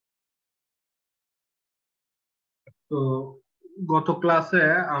তো গত ক্লাসে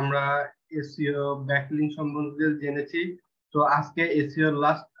আমরা এসইও ব্যাকলিংক সম্বন্ধে জেনেছি। তো আজকে এসইও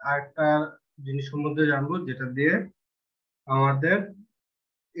লাস্ট আরেকটা জিনিস সম্বন্ধে জানবো, যেটা দিয়ে আমাদের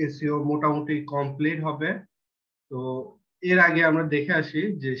এসইও মোটামুটি কমপ্লিট হবে। তো এর আগে আমরা দেখে আসি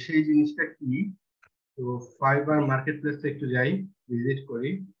যে সেই জিনিসটা কি। তো ফাইবার মার্কেট প্লেসে একটু যাই, ভিজিট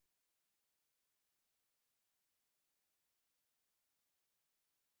করি।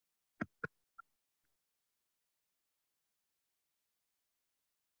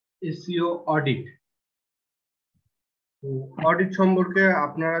 SEO audit. অডিট সম্পর্কে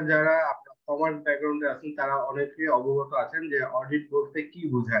আপনারা যারা কমার্স ব্যাকগ্রাউন্ডে আছেন তারা অনেকে অবগত আছেন যে অডিট বলতে কি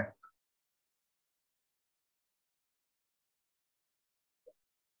বোঝায়।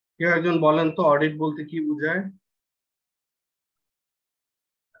 কেউ একজন বলেন তো অডিট বলতে কি বোঝায়?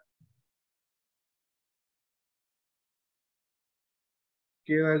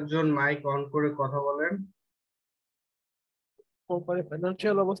 কেউ একজন মাইক অন করে কথা বলেন। কোম্পানির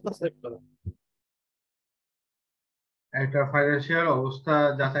ফাইন্যান্সিয়াল অবস্থা চেক করা। একটা ফাইন্যান্সিয়াল অবস্থা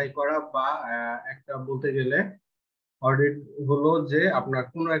যাচাই করা বা একটা বলতে গেলে অডিট হলো যে আপনার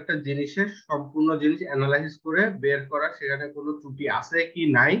কোনো একটা জিনিসের সম্পূর্ণ জিনিস অ্যানালাইসিস করে বের করা, সেখানে কোনো ত্রুটি আছে কি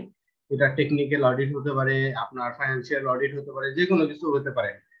নাই। এটা টেকনিক্যাল অডিট হতে পারে, আপনার ফাইন্যান্সিয়াল অডিট হতে পারে, যে কোনো কিছু হতে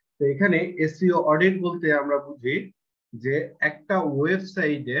পারে। তো এখানে এসইও অডিট বলতে আমরা বুঝি যে একটা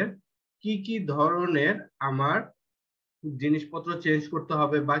ওয়েবসাইটের কি কি ধরনের আমার জিনিসপত্র চেঞ্জ করতে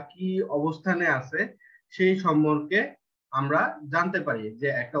হবে বা কি অবস্থানে আছে সেই সম্পর্কে আমরা জানতে পারি। যে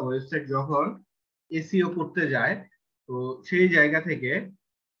একটা ওয়েবসাইট যখন এসইও করতে যায়, তো সেই জায়গা থেকে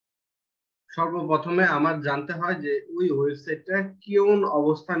সর্বপ্রথমে আমার জানতে হয় যে ওই ওয়েবসাইটটা কোন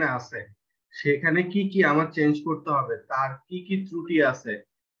অবস্থানে আছে, সেখানে কি কি আমার চেঞ্জ করতে হবে, তার কি কি ত্রুটি আছে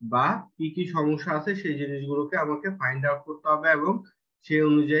বা কি কি সমস্যা আছে, সেই জিনিসগুলোকে আমাকে ফাইন্ড আউট করতে হবে এবং সেই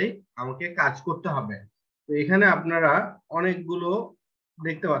অনুযায়ী আমাকে কাজ করতে হবে। তো এখানে আপনারা অনেকগুলো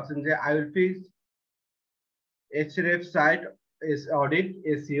দেখতে পাচ্ছেন যে I will fix HRF site is audit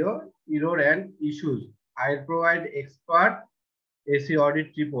SEO error and issues. I'll provide expert SEO audit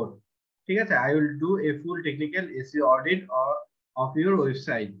report. ঠিক আছে, I will do a full technical SEO audit of your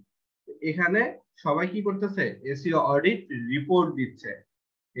website. এখানে সবাই কি করতেছে? SEO audit রিপোর্ট দিচ্ছে।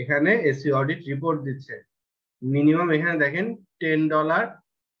 এখানে SEO audit report দিচ্ছে। Minimum এখানে দেখেন $10,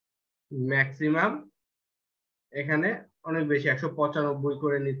 ম্যাক্সিমাম এখানে অনেক বেশি 195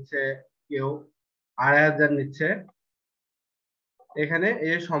 করে নিচ্ছে, কেউ 2500 নিচ্ছে। এখানে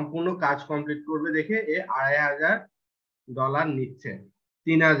এ সম্পূর্ণ কাজ কমপ্লিট করবে দেখে এ $2500 নিচ্ছে,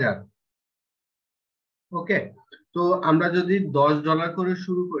 3000। ওকে, তো আমরা যদি $10 করে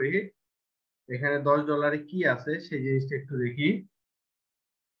শুরু করি, এখানে $10 কি আছে সেই জিনিসটা একটু দেখি।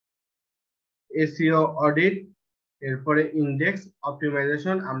 এসইও অডিট, এরপরে ইন্ডেক্স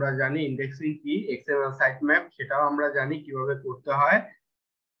অপটিমাইজেশন, আমরা জানি ইন্ডেক্সিং কি, এক্সএমএল সাইট ম্যাপ সেটাও আমরা জানি কিভাবে করতে হয়।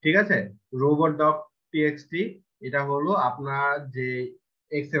 ঠিক আছে, রোবট ডক টিএক্সটি, এটা হলো আপনার যে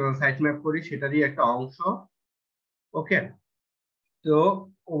এক্সএমএল সাইট ম্যাপ করি সেটারই একটা অংশ। ওকে, তো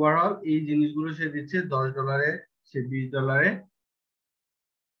ওভারঅল এই জিনিসগুলো সে দিচ্ছে $10, সে $20।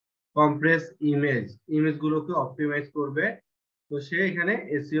 কম্প্রেস ইমেজ গুলোকে অপটিমাইজ করবে, তো সে এখানে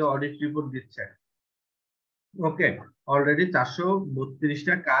এসইও অডিট রিপোর্ট দিচ্ছে। ওকে, অলরেডি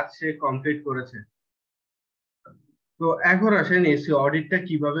 432টা কাজ সে কমপ্লিট করেছে। তো এখন আসেন এসইও অডিটটা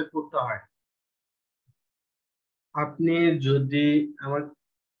কিভাবে করতে হয়। আপনি যদি আমার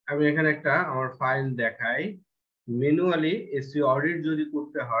আমি এখানে একটা আমার ফাইল দেখাই, ম্যানুয়ালি এসইও অডিট যদি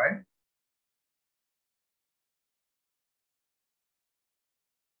করতে হয়,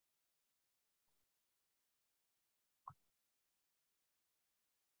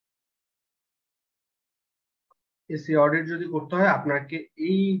 এসইও অডিট যদি করতে হয় আপনাকে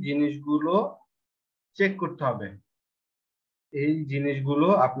এই জিনিসগুলো চেক করতে হবে। এই জিনিসগুলো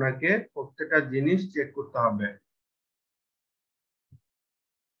আপনাকে প্রত্যেকটা জিনিস চেক করতে হবে।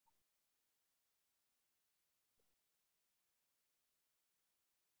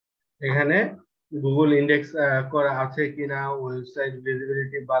 এখানে গুগল ইন্ডেক্স করা আছে কিনা, ওয়েবসাইট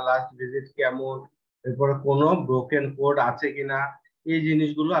ভিজিবিলিটি বা লাস্ট ভিজিট কেমন, এরপরে কোনো ব্রোকেন কোড আছে কিনা, এই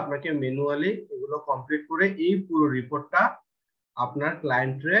জিনিসগুলো আপনাকে ম্যানুয়ালি এগুলো কমপ্লিট করে এই পুরো রিপোর্টটা আপনার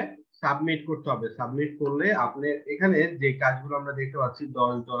ক্লায়েন্টরে সাবমিট করতে হবে। সাবমিট করলে আপনি এখানে যে কাজগুলো আমরা দেখতে পাচ্ছি,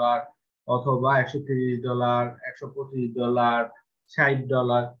 $10 অথবা $130, $125,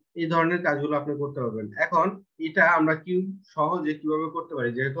 $60, এই ধরনের কাজগুলো আপনি করতে পারবেন। এখন এটা আমরা কি সহজে কিভাবে করতে পারি,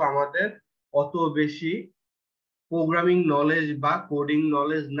 যেহেতু আমাদের অত বেশি প্রোগ্রামিং নলেজ বা কোডিং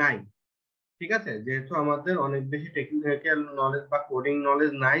নলেজ নাই। ঠিক আছে, যেহেতু আমাদের অনেক বেশি টেকনিক্যাল নলেজ বা কোডিং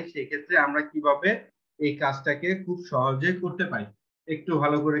নলেজ নাই, সেক্ষেত্রে আমরা কিভাবে এই কাজটাকে খুব সহজে করতে পারি একটু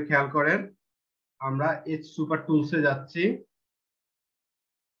ভালো করে খেয়াল করেন। আমরা এইচ সুপার টুলসে যাচ্ছি।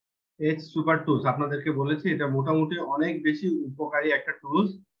 এইচ সুপার টুলস আপনাদেরকে বলেছি এটা মোটামুটি অনেক বেশি উপকারী একটা টুলস।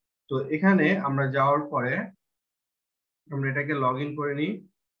 তো এখানে আমরা যাওয়ার পরে আমরা এটাকে লগ ইন করে নিই।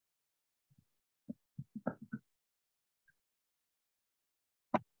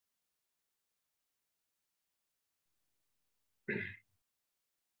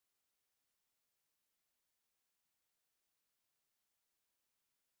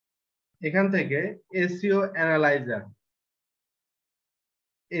 এখান থেকে এসইও অ্যানালাইজার,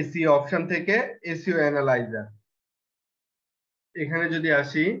 এসইও অপশন থেকে এসইও অ্যানালাইজার এখানে যদি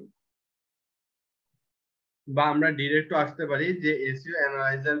আসি, বা আমরা ডিরেক্ট আসতে পারি যে এসইও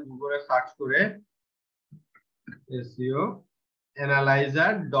অ্যানালাইজার গুগলে সার্চ করে SEO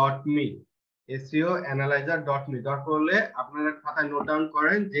analyser dot me, SEO analyser dot me দরকার করলে আপনারা খাতায় নোট ডাউন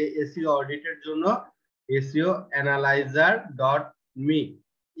করেন যে এসইও অডিটের জন্য এসইও অ্যানালাইজার ডট মি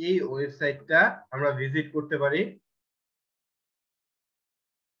এই ওয়েবসাইটটা আমরা ভিজিট করতে পারি।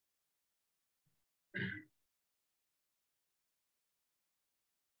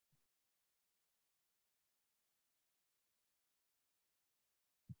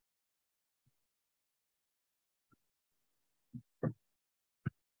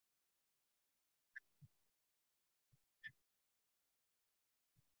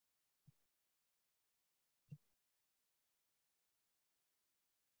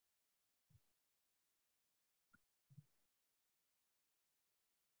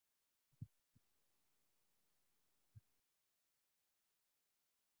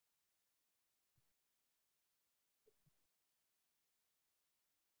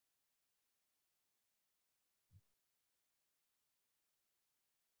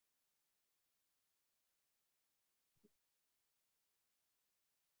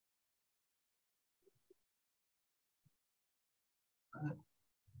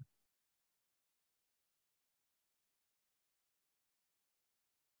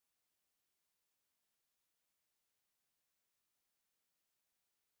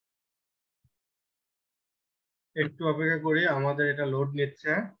 একটু অপেক্ষা করি, আমাদের এটা লোড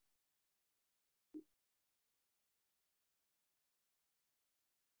নিচ্ছে।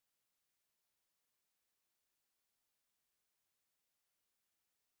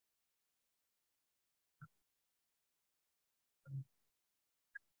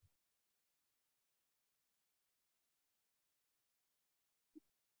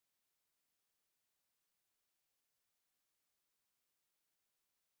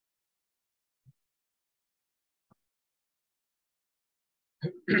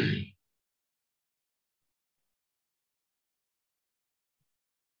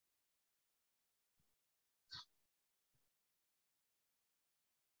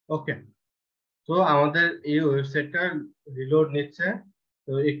 ওকে, তো আমাদের এই ওয়েবসাইটটা রিলোড নিচ্ছে,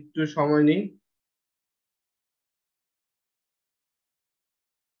 তো একটু সময় নিই।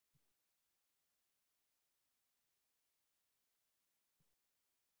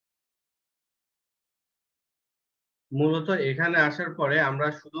 মূলত এখানে আসার পরে আমরা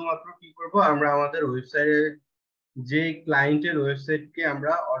শুধুমাত্র কি করব, আমরা আমাদের ওয়েবসাইটের যে ক্লায়েন্টের ওয়েবসাইটকে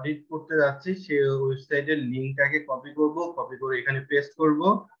আমরা অডিট করতে যাচ্ছি সেই ওয়েবসাইটের লিঙ্কটাকে কপি করব, কপি করে এখানে পেস্ট করব।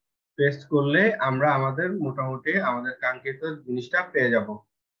 পেস্ট করলে আমরা আমাদের মোটামুটি আমাদের কাঙ্ক্ষিত জিনিসটা পেয়ে যাব।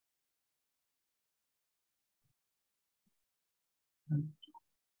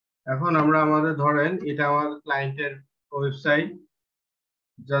 এখন আমরা আমাদের ধরেন এটা আমাদের ক্লায়েন্টের ওয়েবসাইট,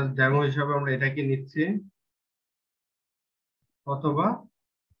 জাস্ট ডেমো হিসাবে আমরা এটাকে নিচ্ছি, অথবা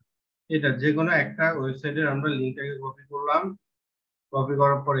এটা যে কোনো একটা ওয়েবসাইটের আমরা লিঙ্কটাকে কপি করলাম, কপি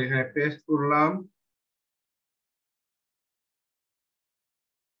করার পর এখানে পেস্ট করলাম।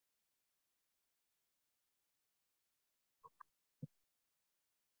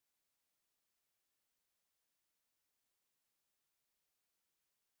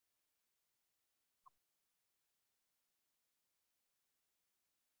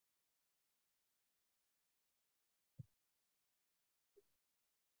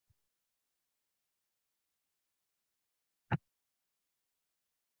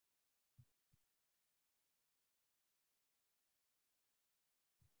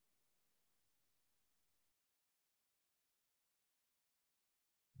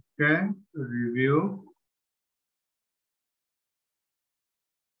 ওকে, রিভিউ।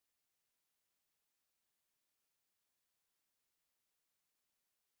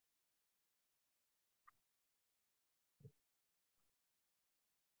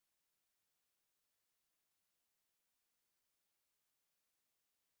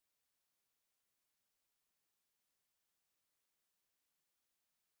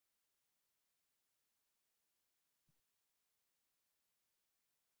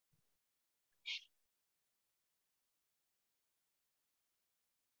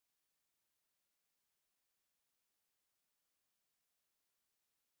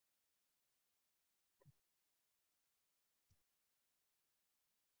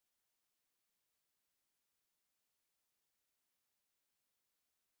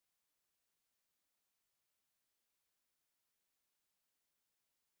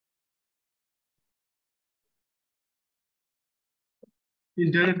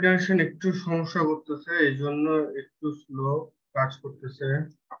 ইন্টারনেট কানেকশন একটু সমস্যা করতেছে, এই জন্য একটু স্লো কাজ করতেছে।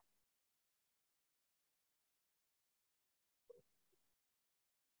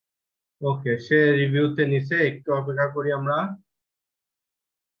 ওকে, সে রিভিউতে নিছে, একটু অপেক্ষা করি আমরা।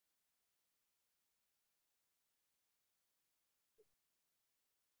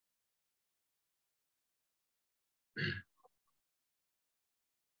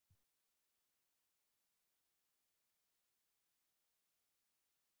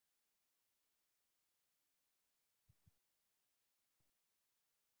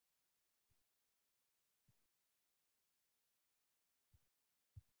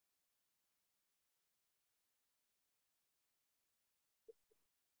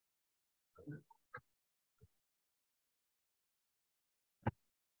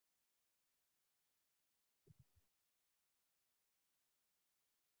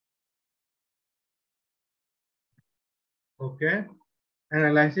 ওকে,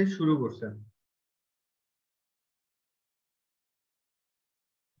 অ্যানালাইসিস শুরু করছে।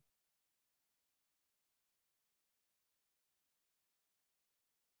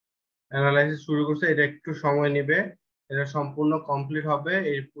 অ্যানালাইসিস শুরু করছে, এটা একটু সময় নেবে। এটা সম্পূর্ণ কমপ্লিট হবে,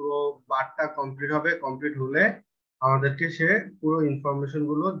 এই পুরো বারটা কমপ্লিট হবে। কমপ্লিট হলে আমাদেরকে সে পুরো ইনফরমেশন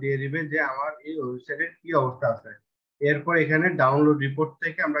গুলো দিয়ে দিবে যে আমার এই ওয়েবসাইটের কি অবস্থা আছে। এরপর এখানে ডাউনলোড রিপোর্ট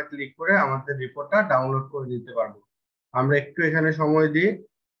থেকে আমরা ক্লিক করে আমাদের রিপোর্টটা ডাউনলোড করে দিতে পারবো। আমরা একটু এখানে সময় দিই,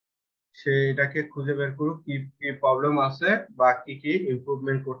 সে এটাকে খুঁজে বের করুক কি কি প্রবলেম আছে বা কি কি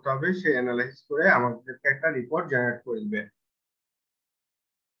ইমপ্রুভমেন্ট করতে হবে, সে অ্যানালাইসিস করে আমাদেরকে একটা রিপোর্ট জেনারেট করে দিবে।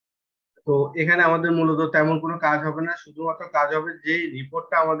 তো এখানে আমাদের মূলত তেমন কোনো কাজ হবে না, শুধুমাত্র কাজ হবে যে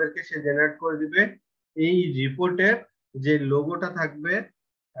রিপোর্টটা আমাদেরকে সে জেনারেট করে দিবে, এই রিপোর্টের যে লোগোটা থাকবে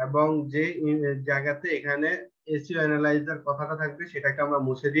এবং যে জায়গাতে এখানে এসইও অ্যানালাইজার কথাটা থাকবে সেটাকে আমরা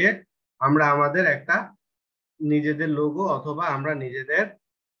মুছে দিয়ে আমরা আমাদের একটা নিজেদের লোগো অথবা আমরা নিজেদের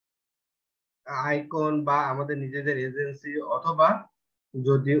আইকন বা আমাদের নিজেদের এজেন্সি অথবা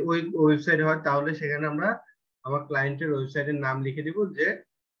যদি ওই ওয়েবসাইট হয় তাহলে সেখানে আমরা আমার ক্লায়েন্টের ওয়েবসাইটের নাম লিখে দিব যে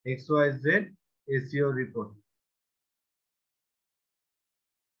XYZ এসইও রিপোর্ট।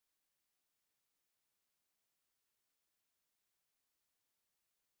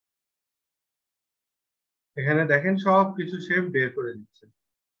 এখানে দেখেন সব কিছু সে বের করে দিচ্ছে,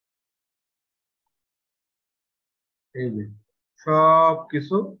 এই যে সব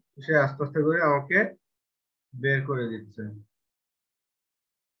কিছু সে আস্তে আস্তে করে আমাকে বের করে দিচ্ছে।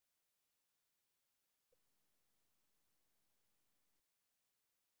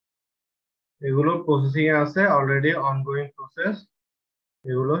 এগুলো প্রসেসিং এ আছে, অলরেডি অনগোয়িং প্রসেস,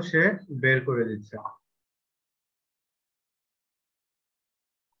 এগুলো সে বের করে দিচ্ছে।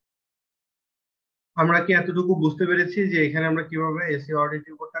 আমরা কি এতটুকু বুঝতে পেরেছি যে এখানে আমরা কিভাবে এসইও অডিট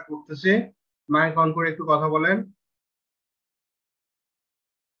রিপোর্টটা করতেছি? মাইক অন করে একটু কথা বলেন।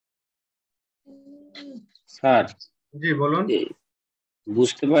 স্যার, জি বলুন।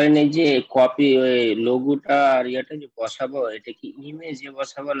 বুঝতে পারিনি যে কপি ওই লোগোটা আর ইয়েটা যে বসাবো, এটা কি ইমেজে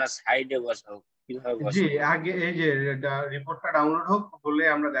বসাবো না সাইডে বসাবো, কিভাবে জি, বসাবো? আগে এই যে রিপোর্টটা ডাউনলোড হোক, হলে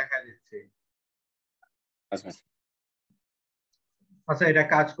আমরা দেখা দিচ্ছি। আচ্ছা আচ্ছা, এটা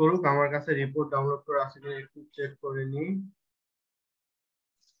কাজ করুক, আমার কাছে রিপোর্ট ডাউনলোড করে আছে কিনা একটু চেক করে নিই।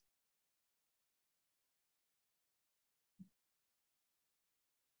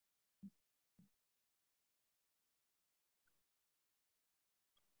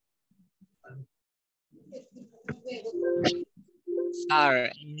 স্যার,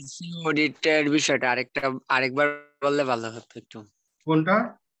 এসইও অডিটের বিষয়টা আরেকবার বললে ভালো হতো একটু। কোনটা?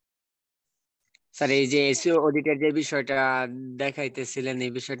 স্যার, এই যে এসইও অডিটের যে বিষয়টা দেখাইতেছিলেন,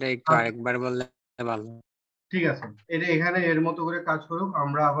 এই বিষয়টা একটু আচ্ছা, আরেকবার বললে ভালো। ঠিক আছে, এটা এখানে এর মতো করে কাজ করুক,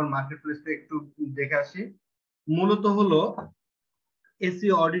 আমরা আবার মার্কেট প্লেসটা একটু দেখে আসি। মূলত হলো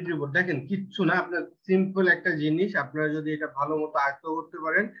এসইও অডিট রিপোর্ট, দেখেন কিচ্ছু না, আপনার সিম্পল একটা জিনিস, আপনারা যদি এটা ভালো মতো আয়ত্ত করতে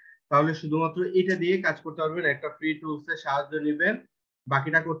পারেন তাহলে শুধুমাত্র এটা দিয়ে কাজ করতে পারবেন, একটা ফ্রি টুলস এর সাহায্য নেবেন,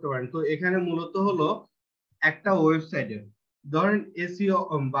 বাকিটা করতে পারেন। তো এখানে মূলত হলো একটা ওয়েবসাইটে ধরেন এসইও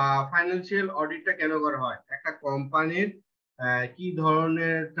বা ফাইন্যান্সিয়াল অডিটটা কেন করা হয়, একটা কোম্পানির কি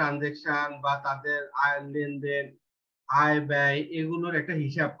ধরনের ট্রানজেকশন বা তাদের আয় লেনদেন, আয় ব্যয়, এগুলোর একটা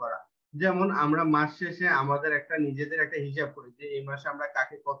হিসাব করা। যেমন আমরা মাস শেষে আমাদের একটা নিজেদের একটা হিসাব করি যে এই মাসে আমরা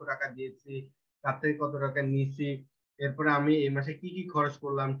কাকে কত টাকা দিয়েছি, তার থেকে কত টাকা নিয়েছি, এরপরে আমি এই মাসে কি কি খরচ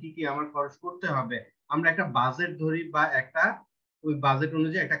করলাম, কি কি আমার খরচ করতে হবে। আমরা একটা বাজেট ধরি বা একটা ওই বাজেট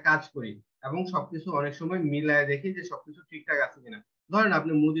অনুযায়ী একটা কাজ করি এবং সবকিছু অনেক সময় মিলায় দেখি যে সবকিছু ঠিকঠাক আছে কিনা। ধরেন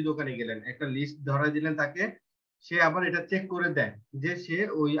আপনি মুদি দোকানে গেলেন, একটা লিস্ট ধরা দিলেন তাকে, সে আবার এটা চেক করে দেয় যে সে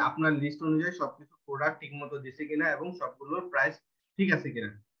ওই আপনার লিস্ট অনুযায়ী সবকিছু প্রোডাক্ট ঠিক মতো দিছে কিনা এবং সবগুলোর প্রাইস ঠিক আছে কিনা।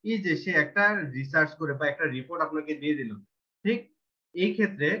 এই যে সে একটা রিসার্চ করে বা একটা রিপোর্ট আপনাকে দিয়ে দিল, ঠিক এই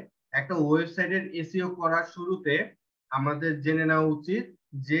ক্ষেত্রে একটা ওয়েবসাইটের এসইও করার শুরুতে আমাদের জেনে নেওয়া উচিত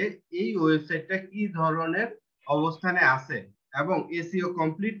যে এই ওয়েবসাইটটা কি ধরনের অবস্থানে আছে এবং এসইও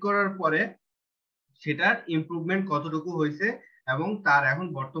কমপ্লিট করার পরে সেটার ইমপ্রুভমেন্ট কতটুকু হয়েছে এবং তার এখন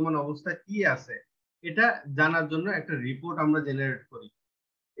বর্তমান অবস্থা কি আছে এটা জানার জন্য একটা রিপোর্ট আমরা জেনারেট করি।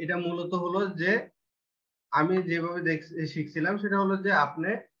 এটা মূলত হলো যে আমি যেভাবে শিখছিলাম সেটা হলো যে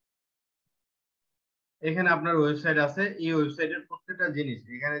আপনি এখানে আপনার ওয়েবসাইট আছে, এই ওয়েবসাইটের প্রত্যেকটা জিনিস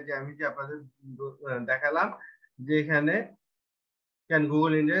এখানে যে আমি যে আপনাদের দেখালাম যে এখানে ক্যান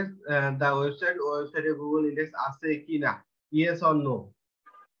গুগল ইন্ডেক্স দা ওয়েবসাইটে গুগল ইন্ডেক্স আছে কি না, ইয়েস অর নো,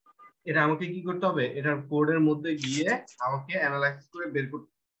 এটা আমাকে কি করতে হবে, এটার কোডের মধ্যে গিয়ে আমাকে অ্যানালাইসিস করে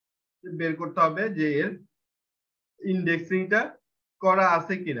বের করতে হবে যে এর ইন্ডেক্সিংটা করা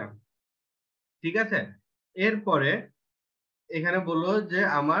আছে কিনা। ঠিক আছে, এরপরে এখানে বললো যে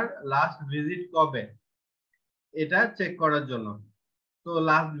আমার লাস্ট ভিজিট কবে, এটা চেক করার জন্য। তো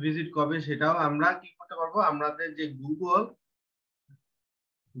লাস্ট ভিজিট কবে সেটাও আমরা কি করতে পারবো, আমাদের যে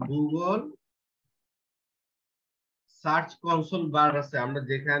গুগল সার্চ কনসোল বার আছে, আমরা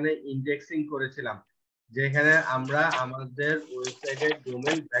যেখানে ইন্ডেক্সিং করেছিলাম, যেখানে আমরা আমাদের ওয়েবসাইটের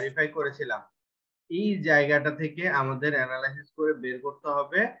ডোমেইন ভেরিফাই করেছিলাম, এই জায়গাটা থেকে আমাদের অ্যানালাইসিস করে বের করতে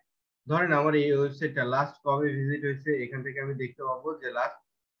হবে। ধরেন আমার এই ওয়েবসাইটটা লাস্ট কবে ভিজিট হয়েছে, এখান থেকে আমি দেখতে পাবো যে লাস্ট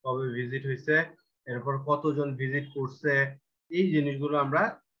কবে ভিজিট হয়েছে, এরপর কতজন ভিজিট করছে, এই জিনিসগুলো আমরা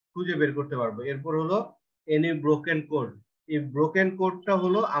খুঁজে বের করতে পারবো। এরপর হলো এনি ব্রোকেন কোড, এই ব্রোকেন কোডটা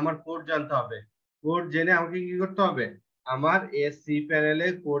হলো আমার কোড জানতে হবে। কোড জেনে আমাকে কি করতে হবে, আমার এসি প্যানেলে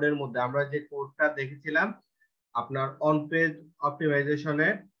কোডের মধ্যে আমরা যে কোডটা দেখেছিলাম আপনার অন পেজ অপটিমাইজেশনে,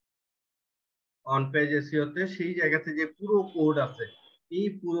 অন পেজ এসইওতে, সেই জায়গাতে যে পুরো কোড আছে এই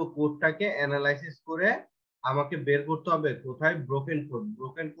পুরো কোডটাকে অ্যানালাইসিস করে আমাকে বের করতে হবে কোথায় ব্রোকেন কোড।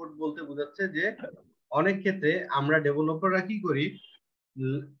 ব্রোকেন কোড বলতে বোঝাচ্ছে যে অনেক ক্ষেত্রে আমরা ডেভেলপাররা কি করি,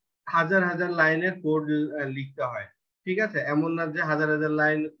 হাজার হাজার লাইনের কোড লিখতে হয়। ঠিক আছে, এমন না যে হাজার হাজার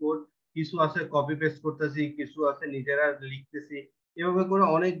লাইন কোড, কিছু আছে কপি পেস্ট করতেছি, কিছু আছে নিজেরা লিখতেছি, এভাবে করে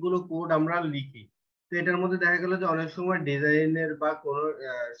অনেকগুলো কোড আমরা লিখি। তো এটার মধ্যে দেখা গেল যে অনেক সময় ডিজাইনের বা কোনো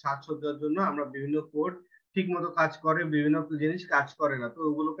সাজসজ্জার জন্য আমরা বিভিন্ন কোড ঠিক মতো কাজ করে, বিভিন্ন জিনিস কাজ করে না, তো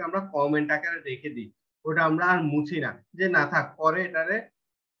ওগুলোকে আমরা কমেন্ট আকারে রেখে দিই, ওটা আমরা আর মুছি না, যে না থাক পরে এটারে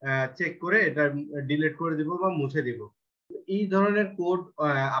চেক করে এটা ডিলিট করে দিব বা মুছে দিব। এই ধরনের কোড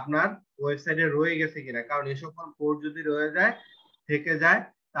আপনার ওয়েবসাইটে রয়ে গেছে কিনা, কারণ এই সকল কোড যদি রয়ে যায় থেকে যায়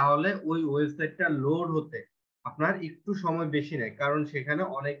তাহলে ওই ওয়েবসাইটটা লোড হতে আপনার একটু সময় বেশি নেয়, কারণ সেখানে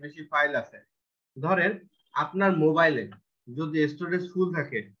অনেক বেশি ফাইল আছে। ধরেন আপনার মোবাইলে যদি স্টোরেজ ফুল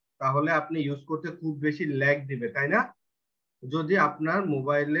থাকে তাহলে আপনি ইউজ করতে খুব বেশি ল্যাগ দিবে, তাই না? যদি আপনার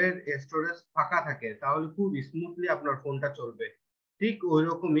মোবাইলের স্টোরেজ ফাঁকা থাকে তাহলে খুব স্মুথলি আপনার ফোনটা চলবে। ঠিক ওই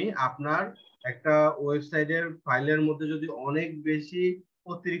রকমই আপনার একটা ওয়েবসাইটের ফাইলের মধ্যে যদি অনেক বেশি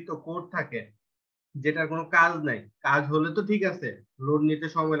অতিরিক্ত কোড থাকে যেটার কোনো কাজ নাই, কাজ হলে তো ঠিক আছে লোড নিতে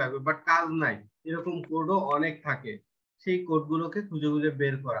সময় লাগবে, বাট কাজ নাই এরকম কোডও অনেক থাকে, সেই কোডগুলোকে খুঁজে খুঁজে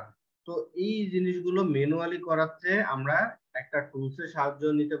বের করা। তো এই জিনিসগুলো ম্যানুয়ালি করাচ্ছে আমরা একটা টুলসের সাহায্য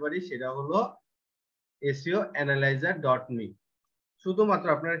নিতে পারি, সেটা হলো SEOanalyzer.me। শুধুমাত্র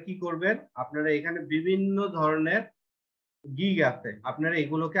আপনারা কি করবেন, আপনারা এখানে বিভিন্ন ধরনের গিগ আছে, আপনারা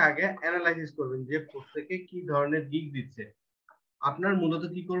এগুলোকে আগে অ্যানালাইসিস করবেন যে প্রত্যেকে কি ধরনের গিগ দিচ্ছে। আপনার মূলত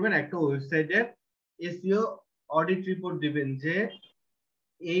কি করবেন, একটা ওয়েবসাইটের এসইও অডিট রিপোর্ট দিবেন যে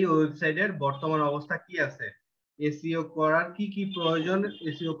এই ওয়েবসাইটের বর্তমান অবস্থা কি আছে, এসইও করার কি কি প্রয়োজন,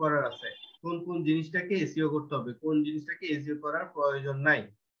 এসইও করার আছে, কোন কোন জিনিসটাকে এসইও করতে হবে, কোন জিনিসটাকে এসইও করার প্রয়োজন নাই।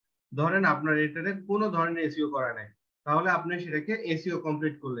 ধরেন আপনার এটাতে কোনো ধরনের এসইও করা নাই, তাহলে আপনি সেটাকে এসইও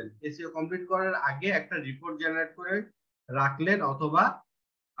কমপ্লিট করলেন, এসইও কমপ্লিট করার আগে একটা রিপোর্ট জেনারেট করে রাখলেন অথবা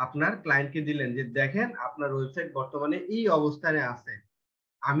আপনার ক্লায়েন্টকে দিলেন যে দেখেন আপনার ওয়েবসাইট বর্তমানে এই অবস্থানে আছে,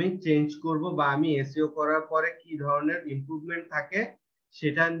 আমি চেঞ্জ করব বা আমি এসইও করার পরে কি ধরনের ইমপ্রুভমেন্ট থাকে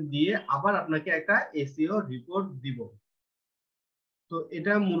সেটা দিয়ে আবার আপনাকে একটা এসইও রিপোর্ট দিব। তো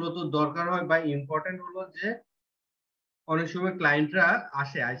এটা মূলত দরকার হয় বা ইম্পর্টেন্ট হলো যে অনেক সময় ক্লায়েন্টরা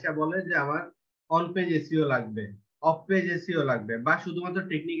আইসা বলে যে আমার অন পেজ এসইও লাগবে, অফ পেজ এসইও লাগবে, বা শুধুমাত্র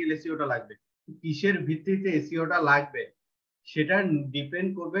টেকনিক্যাল এসইওটা লাগবে। কিসের ভিত্তিতে এসইওটা লাগবে সেটা ডিপেন্ড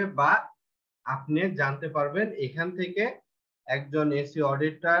করবে বা আপনি জানতে পারবেন এখান থেকে একজন এসইও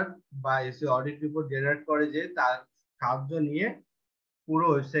অডিটর বা এসইও অডিট রিপোর্ট জেনারেট করে যে তার সাহায্য নিয়ে পুরো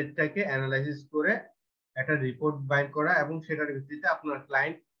ওয়েবসাইটটাকে অ্যানালাইসিস করে একটা রিপোর্ট বাইন্ড করা, এবং সেটার ভিত্তিতে আপনার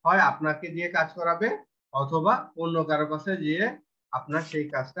ক্লায়েন্ট হয় আপনাকে দিয়ে কাজ করাবে অথবা অন্য কারো কাছে গিয়ে আপনার সেই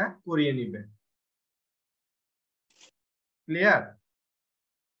কাজটা করিয়ে নিবে। ক্লিয়ার?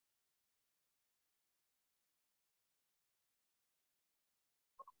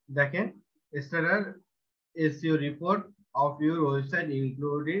 দেখেন starrer SEO report of your website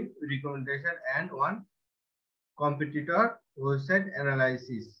including recommendation and one competitor website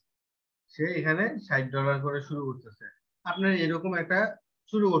analysis সে এখানে $60 করে শুরু করতেছে আপনারা এরকম একটা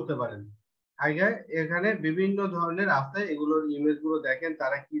শুরু করতে পারেন আগে এখানে বিভিন্ন ধরনের আছে এগুলোর ইমেজ গুলো দেখেন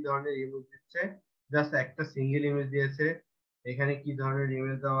তারা কি ধরনের ইমেজ দিচ্ছে জাস্ট একটা সিঙ্গেল ইমেজ দিয়েছে এখানে কি ধরনের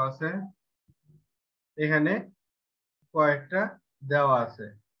ইমেজ দেওয়া আছে এখানে কয়েকটা দেওয়া আছে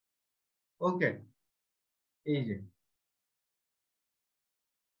ওকে এই যে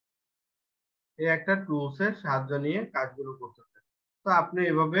এই একটা টুলস এর সাহায্য নিয়ে কাজগুলো করতেছে তো আপনি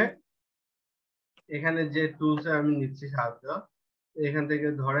এভাবে এখানে যে টুলস আমি নিচ্ছি সাহায্য এখান থেকে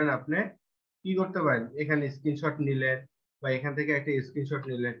ধরেন আপনি কি করতে পারেন এখানে স্ক্রিনশট নিলেন বা এখান থেকে একটা স্ক্রিনশট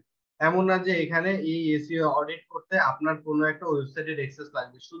নিলেন এমন না যে এখানে এই এসইও অডিট করতে আপনার কোনো একটা ওয়েবসাইটের অ্যাক্সেস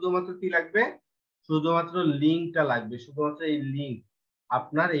লাগবে শুধুমাত্র কি লাগবে শুধুমাত্র লিংকটা লাগবে শুধুমাত্র এই লিংক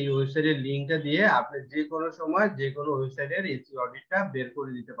আপনার এই ওয়েবসাইটের লিংকটা দিয়ে আপনি যে কোনো সময় যে কোনো ওয়েবসাইটের এসইও অডিটটা বের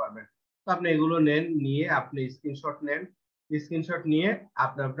করে দিতে পারবেন তো আপনি এগুলো নেন নিয়ে আপনি স্ক্রিনশট নেন স্ক্রিনশট নিয়ে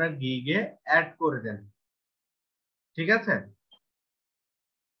আপনি আপনার গিগে অ্যাড করে দেন ঠিক আছে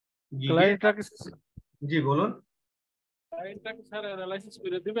গিগে ক্লায়েন্টটাকে জি বলুন ক্লায়েন্টটাকে স্যার অ্যানালাইসিস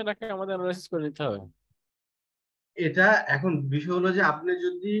করে দিবে নাকি আমাদের অ্যানালাইসিস করে নিতে হবে? এটা এখন বিষয় হলো যে আপনি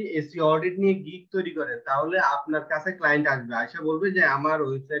যদি এসইও অডিট নিয়ে গিগ তৈরি করেন তাহলে আপনার কাছে ক্লায়েন্ট আসবে আয়সা বলবে যে আমার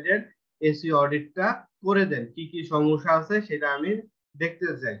ওয়েবসাইটের এসইও অডিটটা করে দেন কি কি সমস্যা আছে সেটা আমি দেখতে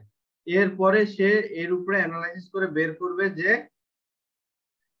চাই এরপরে সে এর উপরে অ্যানালাইসিস করে বের করবে যে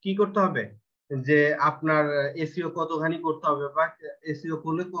কি করতে হবে যে আপনার এসইও কতখানি করতে হবে বা এসইও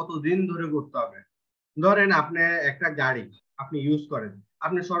করলে কতদিন ধরে করতে হবে ধরেন আপনি একটা গাড়ি আপনি ইউজ করেন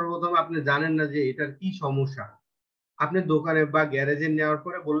আপনি সর্বপ্রথম আপনি জানেন না যে এটার কি সমস্যা আপনি দোকানে বা গ্যারেজে নেওয়ার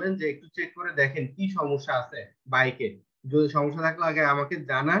পরে বললেন যে একটু চেক করে দেখেন কি সমস্যা আছে বাইকে যদি সমস্যা থাকলে আগে আমাকে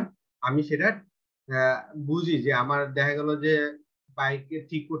জানান আমি সেটা আহ, বুঝি যে আমার দেখা গেল যে বাইকে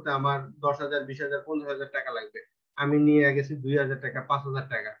ঠিক করতে আমার 10,000 20,000 15,000 টাকা লাগবে আমি নিয়ে গেছি 2,000 টাকা 5,000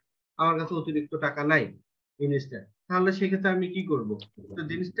 টাকা আমার কাছে অতিরিক্ত টাকা নাই জিনিসটা তাহলে সেক্ষেত্রে আমি কি করব তো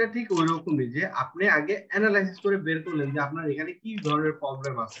জিনিসটা ঠিক ওই রকমই যে আপনি আগে অ্যানালাইসিস করে বের করলেন যে আপনার এখানে কি ধরনের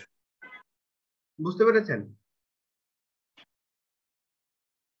প্রবলেম আছে বুঝতে পেরেছেন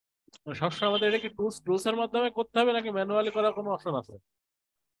সবসময় আমাদের এটা কি টুলস এর মাধ্যমে করতে হবে নাকি ম্যানুয়ালি করার কোনো অপশন আছে?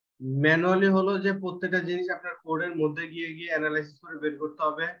 ম্যানুয়ালি হলো যে প্রত্যেকটা জিনিস আপনার কোডের মধ্যে গিয়ে গিয়ে অ্যানালাইসিস করে বের করতে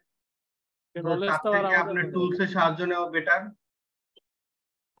হবে তো নলেজ তার তো আর থেকে আমাদের আপনার নেই। টুলস এর সাহায্য নেওয়া বেটার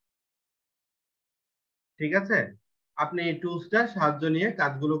ঠিক আছে আপনি এই টুলসটা সাহায্য নিয়ে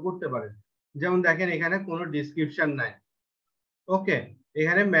কাজগুলো করতে পারেন যেমন দেখেন এখানে কোনো ডিসক্রিপশন নাই ওকে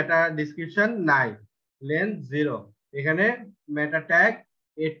এখানে মেটা ডিসক্রিপশন নাই লেন্থ 0 এখানে মেটা ট্যাগ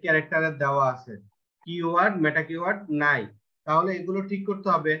 8 ক্যারেক্টারের দেওয়া আছে কিওয়ার্ড মেটা কিওয়ার্ড নাই তাহলে এগুলো ঠিক করতে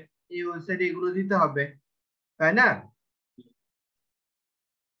হবে এই ওয়েবসাইটে এগুলো দিতে হবে তাই না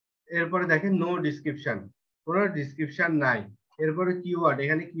এরপরে দেখেন নো ডিসক্রিপশন কোনো ডিসক্রিপশন নাই এরপরে কিওয়ার্ড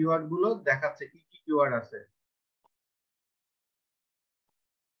এখানে কিওয়ার্ড গুলো দেখাচ্ছে কি কি কিওয়ার্ড আছে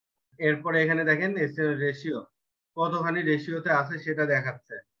এরপরে এখানে দেখেন রেশিও কতখানি রেশিওতে আছে সেটা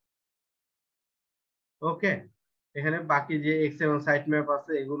দেখাচ্ছে ওকে এখানে বাকি যে এক্সএমএল সাইট ম্যাপ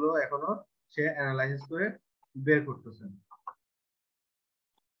আছে এগুলো এখনো সে অ্যানালাইসিস করে বের করতেছে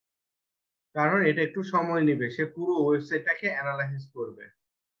কারণ এটা একটু সময় নেবে সে পুরো ওয়েবসাইটটাকে অ্যানালাইসিস করবে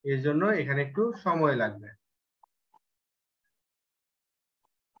এর জন্য এখানে একটু সময় লাগবে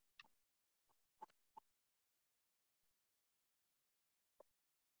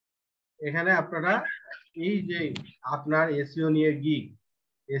এখানে আপনারা এই যে আপনার এসইও নিয়ে গিগ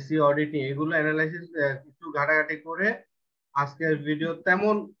এসইও অডিট নিয়ে এগুলো অ্যানালাইসিস একটু ঘাটাঘাটি করে আজকের ভিডিও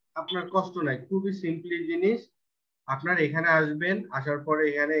তেমন আপনার কষ্ট নাই খুবই সিম্পলি জিনিস আপনার এখানে আসবেন আসার পরে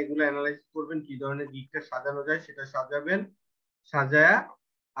এখানে এগুলো অ্যানালাইসিস করবেন কি ধরনের গিগটা সাজানো যায় সেটা সাজাবেন সাজায়া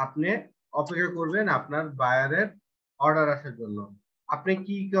আপনি অপেক্ষা করবেন আপনার বায়ারের অর্ডার আসার জন্য আপনি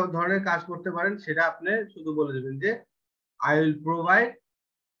কি ধরনের কাজ করতে পারেন সেটা আপনি শুধু বলে দেবেন যে I will provide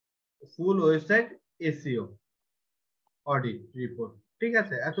full website SEO audit report ঠিক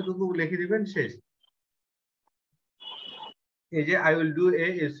আছে এতটুকু লিখে দিবেন শেষ এই যে I will do a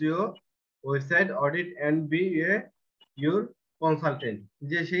SEO website audit and B A your consultant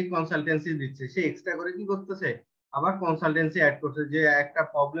যে সেই কনসালটেন্সি দিচ্ছে সে এক্সট্রা করে কি করতেছে আবার কনসালটেন্সি অ্যাড করছে যে একটা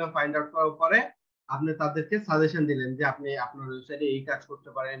প্রবলেম ফাইন্ড আউট করার পরে আপনি তাদেরকে সাজেশন দিলেন যে আপনি আপনার ওয়েবসাইটে এই কাজ করতে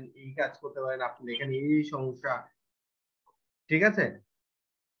পারেন এই কাজ করতে পারেন আপনি এখানে এই সমস্যা ঠিক আছে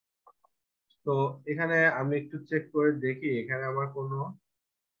তো এখানে আমি একটু চেক করে দেখি এখানে আমার কোনো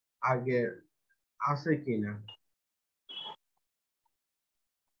আগে আছে কিনা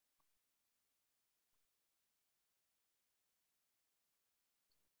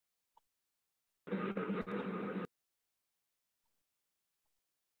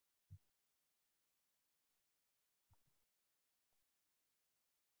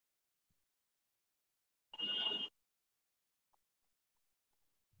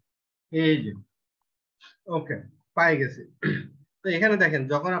এই যে ওকে পাই গেছে। তো এখানে দেখেন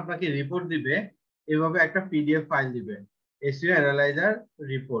যখন আপনাকে রিপোর্ট দিবে এভাবে একটা পিডিএফ ফাইল দিবে, এসইও অ্যানালাইজার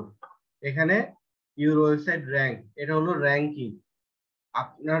রিপোর্ট। এখানে ইউর ওয়েবসাইট র্যাঙ্ক, এটা হলো র্যাঙ্কিং,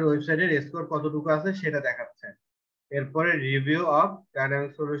 আপনার ওয়েবসাইটের স্কোর কতটুকু আছে সেটা দেখাচ্ছে। এরপরে রিভিউ অফ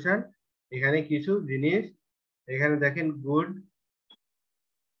ডাইনামিক সলিউশন, এখানে কিছু জিনিস, এখানে দেখেন গুড,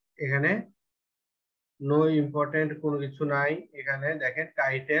 এখানে নো ইম্পর্টেন্ট কোনো কিছু নাই। এখানে দেখেন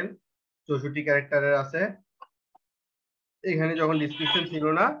টাইটেল 64 ক্যারেক্টারের আছে। এখানে যখন ডিসক্রিপশন ছিল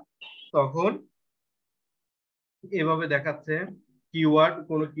না তখন এভাবে দেখাচ্ছে, কিওয়ার্ড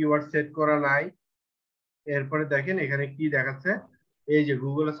কোনো কিওয়ার্ড সেট করা নাই। এরপরে দেখেন এখানে কি দেখাচ্ছে, এই যে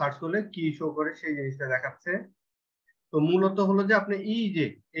গুগলে সার্চ করলে কি শো করে সেই জিনিসটা দেখাচ্ছে। তো মূলত হলো যে আপনি এই যে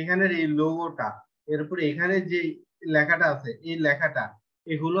এখানের এই লোগোটা, এরপরে এখানে যে লেখাটা আছে এই লেখাটা,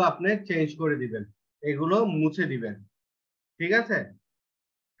 এগুলো আপনি চেঞ্জ করে দিবেন, এগুলো মুছে দিবেন। ঠিক আছে,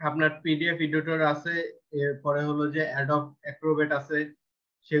 আপনার পিডিএফ এডিটর আছে, এরপরে হলো যে অ্যাডব অ্যাক্রোবেট আছে,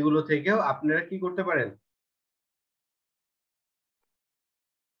 সেগুলো থেকেও আপনারা কি করতে পারেন,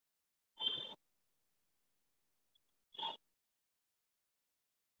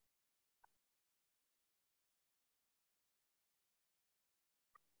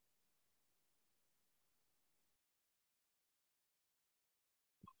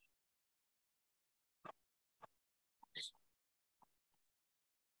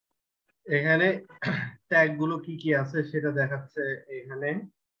 এখানে ট্যাগ গুলো কি কি আছে সেটা দেখাচ্ছে। এখানে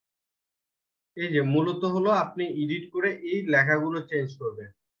এই যে মূলত হলো আপনি এডিট করে এই লেখাগুলো চেঞ্জ করবেন,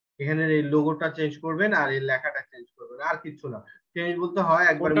 এখানে এই লোগোটা চেঞ্জ করবেন আর এই লেখাটা চেঞ্জ করবেন, আর কিছু না। চেঞ্জ বলতে হয়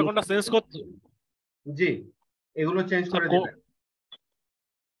একবার কোনটা কোনটা চেঞ্জ করতে, জি এগুলো চেঞ্জ স্যার করে দিবেন।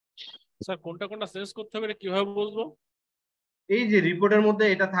 স্যার কোনটা কোনটা চেঞ্জ করতে হবে এটা কিভাবে বুঝবো? এই যে রিপোর্টের মধ্যে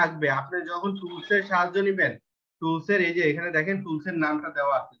এটা থাকবে, আপনি যখন টুলস এর সাহায্য নেবেন, টুলস এর এই যে এখানে দেখেন টুলস এর নামটা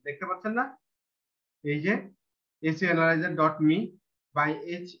দেওয়া আছে, দেখতে পাচ্ছেন না, এই যে seoanalyzer.me by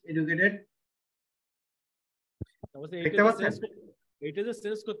H educated, দেখতে পাচ্ছেন? এইটা যে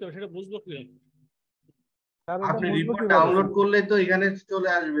চেঞ্জ করতে হবে সেটা বুঝবো কিভাবে? আপনি রিপোর্ট ডাউনলোড করলে তো এখানে চলে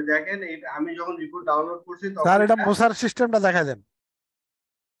আসবে, দেখেন এটা আমি যখন রিপোর্ট ডাউনলোড করছি তখন স্যার এটা মোসার সিস্টেমটা দেখা দেন।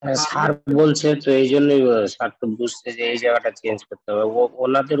 স্যার বলছে তো এই জন্যই স্যার তো বুঝছে যে এই জায়গাটা চেঞ্জ করতে হবে,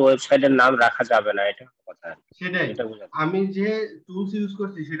 ওনাদের ওয়েবসাইটের নাম রাখা যাবে না, এটা কথা। সেটাই এটা বুঝাতে, আমি যে টুলস ইউজ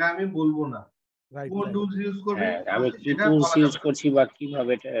করছি সেটা আমি বলবো না, রাইট কোন টুলস ইউজ করবেন হ্যাঁ আমি কি সেটা টুলস বলা ইউজ যাবে না। করছি বা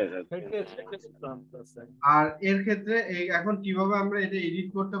কিভাবে এটা আর এর ক্ষেত্রে এই এখন কিভাবে আমরা এটা এডিট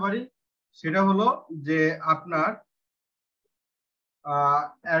করতে পারি সেটা হলো যে আপনার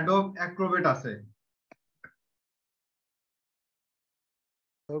অ্যাডোব অ্যাক্রোবেট আছে,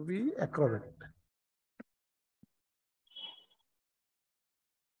 ছবি Acrobat.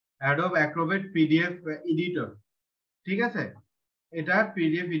 Adobe Acrobat PDF editor. ঠিক আছে, এটা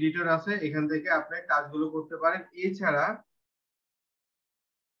পিডিএফ এডিটর আছে, এখান থেকে আপনি কাজগুলো করতে পারেন। এছাড়া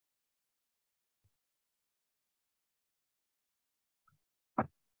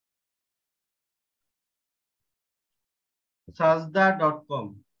sajda.com,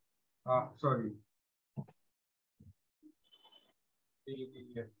 সরি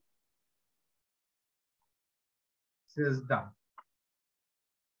সেজদা,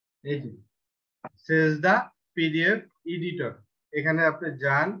 এই যে সেজদা পিডিএফ এডিটর, এখানে আপনি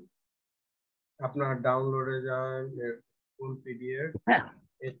যান, আপনার ডাউনলোডে যান, ফুল পিডিএফ,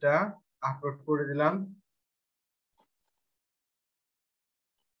 এটা আপলোড করে দিলাম।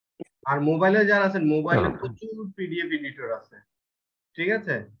 আর মোবাইলে যারা আছেন মোবাইলে প্রচুর পিডিএফ এডিটর আছে। ঠিক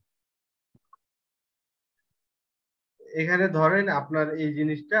আছে, এখানে ধরেন আপনার এই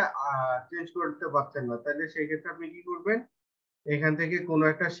জিনিসটা চেঞ্জ করতে পারছেন না, তাহলে সেই ক্ষেত্রে আপনি কি করবেন, এখান থেকে কোনো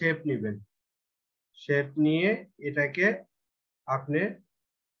একটা শেপ নেবেন, শেপ নিয়ে এটাকে আপনি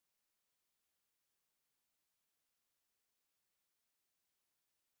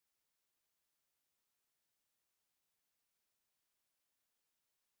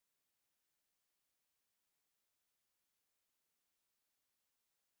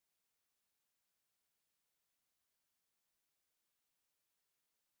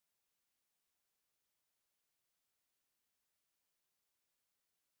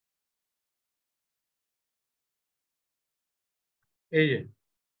এই যে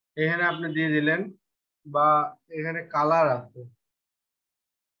এখানে আপনি দিয়ে দিলেন, বা এখানে কালার আছে,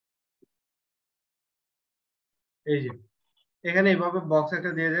 এই যে এখানে এইভাবে বক্স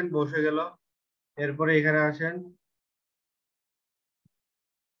একটা দিয়ে দেন, বসে গেল। এরপরে এখানে আসেন,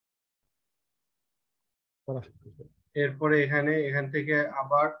 এরপরে এখান থেকে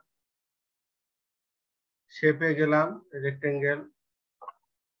আবার শেপে গেলাম, রেক্টেঙ্গেল,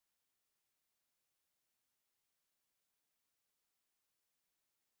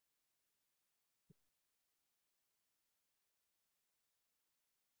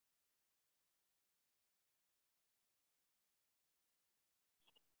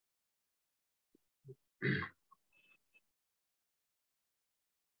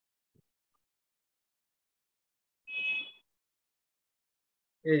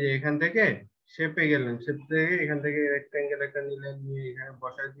 এই যে এখান থেকে শেপে গেলেন, শেপ থেকে এখান থেকে রেক্টাঙ্গেল একটা নিলেন, নিয়ে এখানে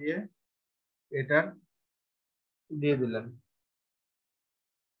বসা দিয়ে এটার দিয়ে দিলেন।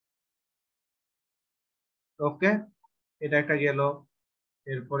 ওকে, এটা একটা গেল।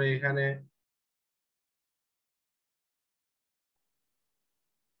 এরপরে এখানে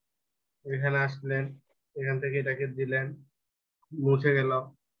এখানে আসলেন, এখান থেকে এটাকে দিলেন, মুছে গেল।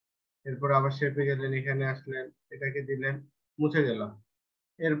 এরপর আবার শেপে গেলেন, এখানে আসলেন, এটাকে দিলেন, মুছে গেল।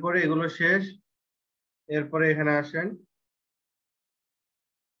 এরপরে এগুলো শেষ। এরপরে এখানে আসেন,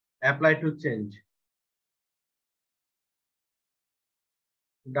 অ্যাপ্লাই টু চেঞ্জ,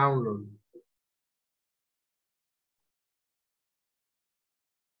 ডাউনলোড।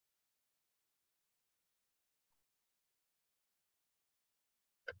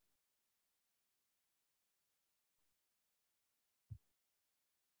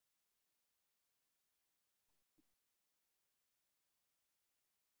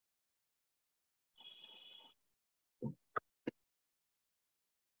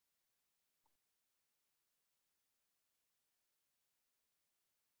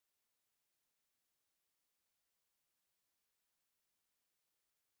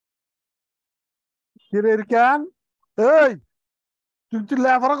 কিরে কেন এই তুই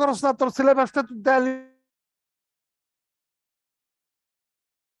লেখাপড়া করছ না, তোর সিলেবাসটা তুই দেয়ালি।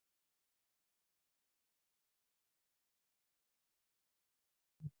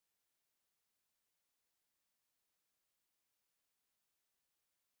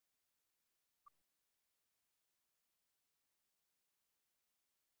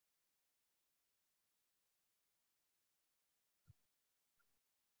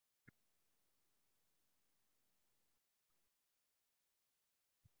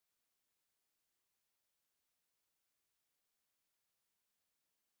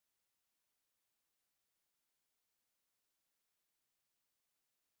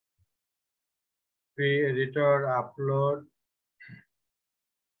 Free editor, upload.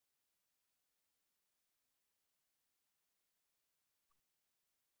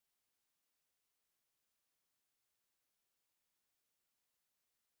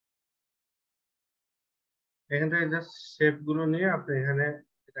 এখান থেকে জাস্ট শেপ গুলো নিয়ে আপনি এখানে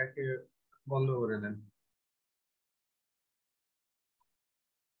এটাকে বন্ধ করে দেন।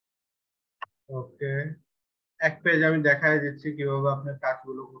 ওকে, এক পেজ আমি দেখাই দিচ্ছি কিভাবে আপনি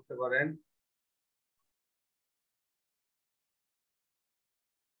কাজগুলো করতে পারেন।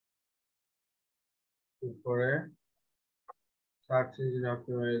 উপরে সার্চ ইঞ্জিন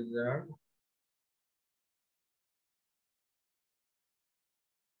অপটিমাইজার,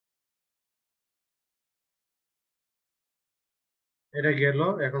 এটা গেল।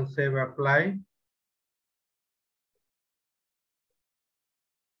 এখন সেভ অ্যাপ্লাই।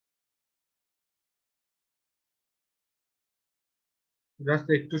 জাস্ট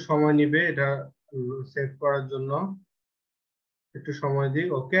একটু সময় নিবে এটা সেভ করার জন্য, একটু সময় দিই।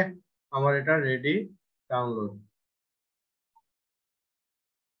 ওকে, আমার এটা রেডি, ডাউনলোড।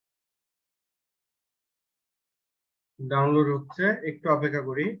 ডাউনলোড হচ্ছে, একটু অপেক্ষা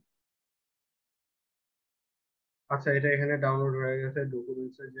করি। আচ্ছা, এটা এখানে ডাউনলোড হয়ে গেছে,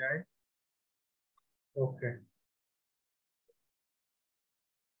 ডকুমেন্টসে যাই। ওকে,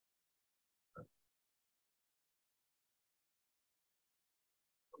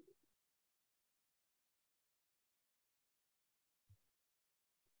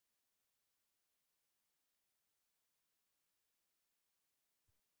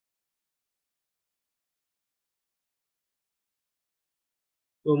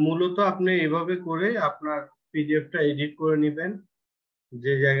 তো মূলত আপনি এভাবে করে আপনার পিডিএফটা এডিট করে নেবেন।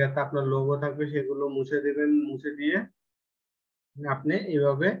 যে জায়গাতে আপনার লোগো থাকবে সেগুলো মুছে দেবেন, মুছে দিয়ে আপনি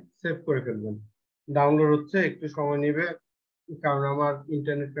এইভাবে সেভ করে ফেলবেন। ডাউনলোড হচ্ছে, একটু সময় নেবে কারণ আমার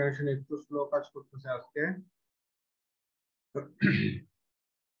ইন্টারনেট কানেকশন একটু স্লো কাজ করতেছে আজকে।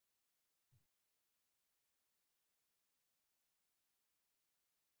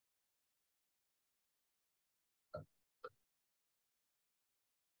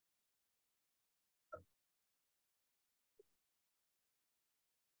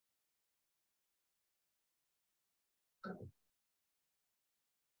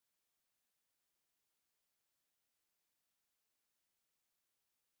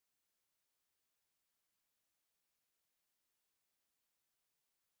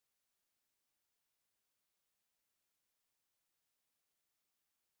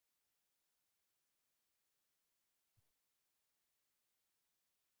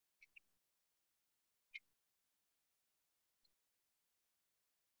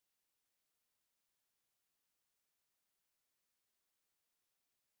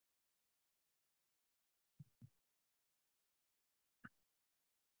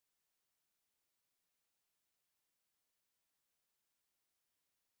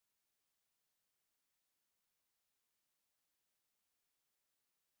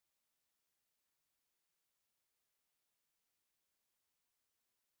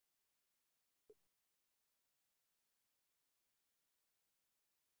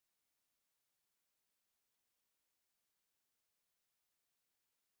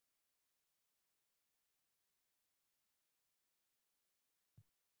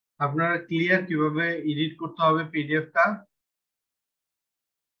 আপনারা ক্লিয়ার কিভাবে এডিট করতে হবে পিডিএফটা?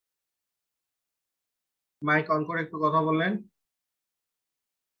 মাইক অন করে একটু কথা বলেন।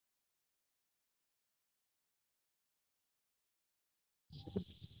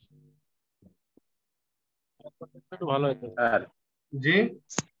 একটু ভালো হতো। আর জি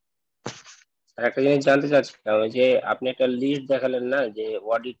একটা জিনিস জানতে চাচ্ছিলাম, ওই যে আপনি একটা লিস্ট দেখালেন না, যে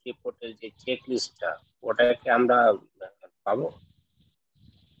অডিট রিপোর্টের যে চেক লিস্টটা, ওটাকে আমরা পাবো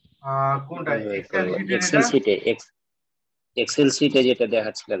কোনটা? কিভাবে এক্সেল করবো? শিটের এক্সেল এটা? শিটে, এক্সেল শিটে যেটা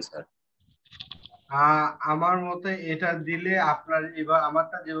দেখাচ্ছিলেন স্যার। আমার মতে এটা দিলে আপনার এবার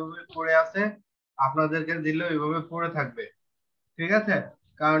আমারটা যেভাবে পড়ে আছে আপনাদেরকে দিলেও এভাবে পড়ে থাকবে, ঠিক আছে?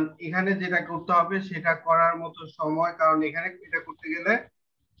 কারণ এখানে যেটা করতে হবে সেটা করার মতো সময়, কারণ এখানে এটা করতে গেলে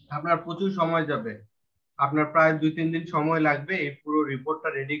আপনার প্রচুর সময় যাবে। আপনার প্রায় 2-3 দিন সময় লাগবে এই পুরো রিপোর্টটা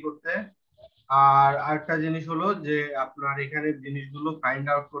রেডি করতে। আর আরেকটা জিনিস হলো যে আপনার এখানে জিনিসগুলো ফাইন্ড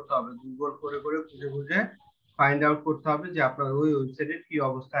আউট করতে হবে, গুগল করে করে খুঁজে খুঁজে ফাইন্ড আউট করতে হবে যে আপনার ওই ওয়েবসাইটের কি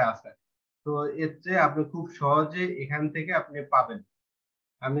অবস্থায় আছে। তো এর চেয়ে আপনি খুব সহজে এখান থেকে আপনি পাবেন।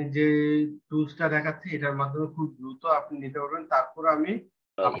 আমি যে টুলসটা দেখাচ্ছি এটার মাধ্যমে খুব দ্রুত আপনি নিতে পারবেন। তারপর আমি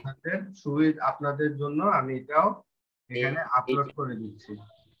আপনাদের সুবিধা, আপনাদের জন্য আমি এটাও এখানে আপলোড করে দিচ্ছি।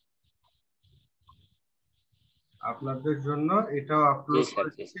 আপনাদের জন্য এটাও জি আপলোড স্যার, করে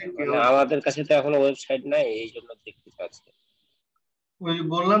জি দিচ্ছি। স্যার, কেউ মানে আমাদের কাছে তো এখনো ওয়েবসাইট নাই, এই জন্য দেখতে চাচ্ছি। ওই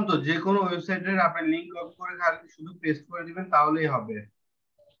বললাম তো, যে কোনো ওয়েবসাইটের আপনি লিংক কপি করে খালি শুধু পেস্ট করে দিবেন তাহলেই হবে।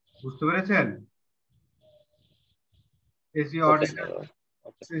 বুঝতে পেরেছেন? এসইও ওকে অডিটর, স্যার,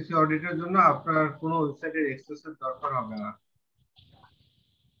 ওকে। এসইও অডিটের জন্য আপনার কোনো ওয়েবসাইটের অ্যাক্সেসের দরকার হবে না।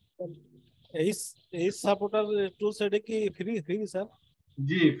 এই এই সাপোর্টার টুলস এটা কি ফ্রি ফ্রি স্যার?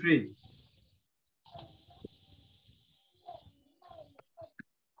 জি ফ্রি।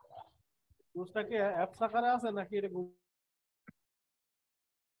 টুলসটা কি অ্যাপস আকারে আছে নাকি এটা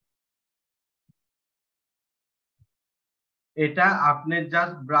এটা আপনি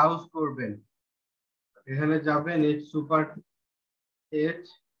জাস্ট ব্রাউজ করবেন, এখানে যাবেন super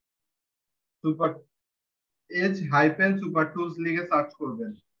age hyphen super tools লিখে সার্চ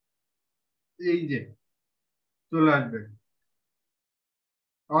করবেন, এই যে চলে আসবে।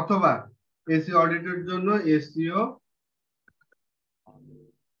 অথবা এসইও অডিটের জন্য এসইও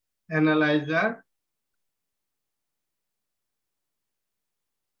অ্যানালাইজার,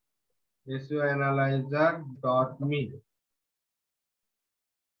 SEOanalyzer.me,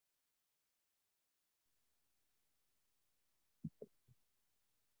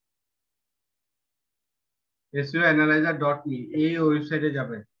 SEOanalyzer.me এই ওয়েবসাইটে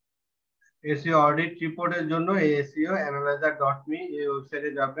যাবেন। এসইও অডিট রিপোর্টের জন্য SEOanalyzer.me এই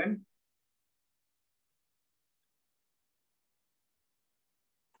ওয়েবসাইটে যাবেন।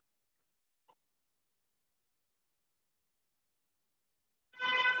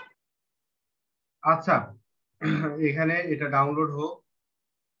 আচ্ছা এখানে এটা ডাউনলোড হোক।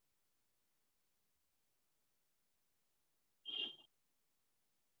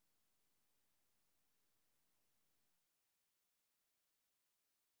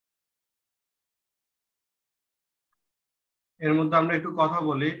 এর মধ্যে আমরা একটু কথা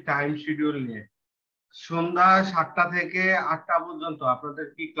বলি টাইম শিডিউল নিয়ে। সন্ধ্যা 7টা থেকে 8টা পর্যন্ত আপনাদের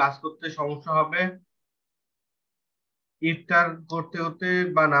কি ক্লাস করতে সমস্যা হবে? ইফতার করতে করতে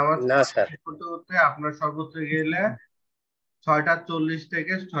বা নামাজ না স্যার, শেষ করতে করতে আপনার সর্বোচ্চ গেলে 6:40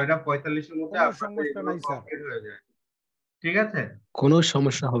 থেকে 6:45-এর মধ্যে কোনো আপনাদের সমস্যা এগুলো নাই স্যার, কমপ্লিট হয়ে যায়, ঠিক আছে? কোনো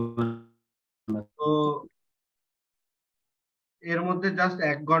সমস্যা হবে না। তো এর মধ্যে জাস্ট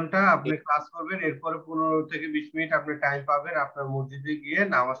 1 ঘন্টা আপনি ক্লাস করবেন, এরপরে 15 থেকে 20 মিনিট আপনি টাইম পাবেন আপনার মসজিদে গিয়ে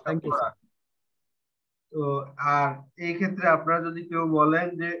নামাজটা থ্যাংক ইউ পড়া। স্যার। তো আর এই ক্ষেত্রে আপনারা যদি কেউ বলেন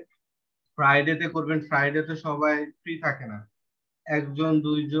যে ফ্রাইডেতে করবেন, ফ্রাইডেতে সবাই ফ্রি থাকে না, 1 জন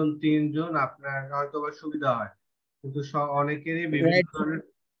 2 জন 3 জন আপনার হয়তো বা সুবিধা হয়, কিন্তু অনেকেরই বিভিন্ন ধরনের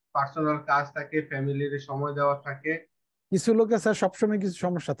পার্সোনাল কাজ থাকে, ফ্যামিলির সময় দেওয়া থাকে। কিছু লোকে স্যার সবসময় কিছু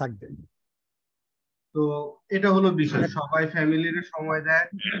সমস্যা থাকবে। তো এটা হলো বিষয়, সবাই ফ্যামিলির সময় দেয়।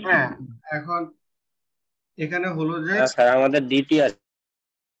 হ্যাঁ এখন এখানে হলো যে না স্যার, আমাদের ডিউটি আছে।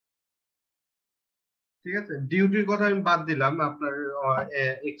 ঠিক আছে, ডিউটির কথা আমি বাদ দিলাম, আপনার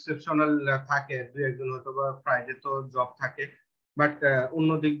এক্সেপশনাল থাকে 2-1 জন হয়তো বা ফ্রাইডে তো জব থাকে, বাট অন্য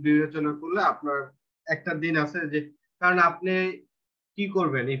দিক বিবেচনা করলে আপনার একটা দিন আছে যে, কারণ আপনি কি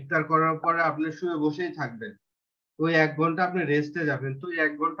করবেন ইফতার করার পরে আপনি শুয়ে বসেই থাকবেন, ওই 1 ঘন্টা আপনি রেস্টে যাবেন, তো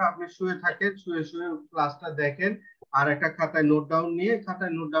 1 ঘন্টা আপনি শুয়ে থাকেন, শুয়ে শুয়ে ক্লাসটা দেখেন, আর একটা খাতায় নোট ডাউন নিয়ে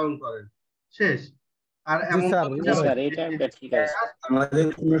খাতায় নোট ডাউন করেন, শেষ। আর জি এমন স্যার, কোনো জি দিন স্যার, নেই এই টাইমটা ঠিক আছে স্যার। আমাদের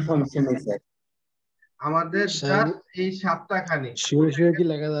কোনো সমস্যা নেই স্যার। আমাদের স্যার জাস্ট এই সপ্তাহখানেক শুয়ে শুয়ে কি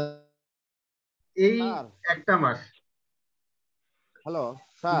লেখা যায়? এই স্যার একটা মাস হ্যালো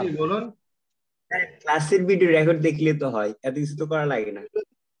স্যার, জি বলুন। ক্লাসের ভিডিও রেকর্ড দেখলে তো হয়, এত কিছু তো করা লাগে না।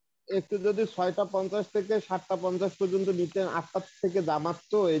 একটু যদি 6:50 থেকে 7:50 পর্যন্ত নিতেন, 8টা থেকে জামাত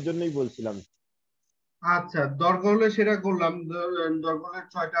তো, এই জন্যই বলছিলাম। আচ্ছা, দরকার হলে সেটা করলাম। দরকার হলে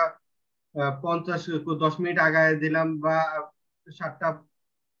 6:50 10 মিনিট আগায় দিলাম, বা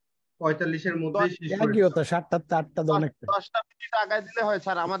 7:45-এর মধ্যেই শেষ করে একই দিলাম। হতো, 7টা 8টা তো অনেকটা। 10টা মিনিট আগায় দিলে হয়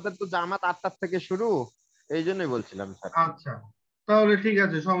স্যার, আমাদের তো জামাত 8টা থেকে শুরু, এই জন্যই বলছিলাম স্যার। আচ্ছা, তাহলে ঠিক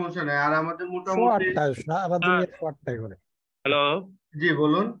আছে, সমস্যা নেই। আর আমাদের মোটামুটি। শর্টটা সারাদিনে শর্টটাই করে। হ্যালো জি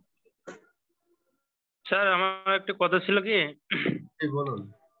বলুন। স্যার, আমার একটা কথা ছিল কি, জি বলুন।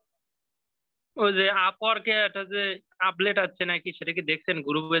 ওই যে আপওয়ার্কে একটা যে আপডেট আছে নাকি, সেটা কি দেখছেন?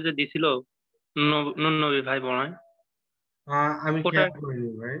 গ্রুপে যে দিছিল নবী ভাই মনে হয়। আমি ওটা খেয়াল করিনি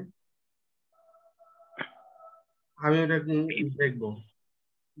ভাই, আমি ওটা দেখবো।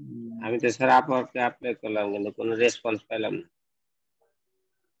 আমি তো স্যার আপওয়ার্কে অ্যাপ্লাই করলাম, কিন্তু কোনো রেসপন্স পেলাম না।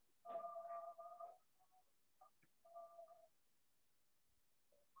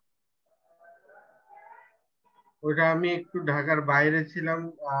 ওটা আমি একটু ঢাকার বাইরে ছিলাম,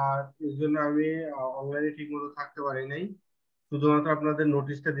 আর এই জন্য আমি অনলাইনে ঠিক মতো থাকতে পারি নাই। শুধুমাত্র আপনাদের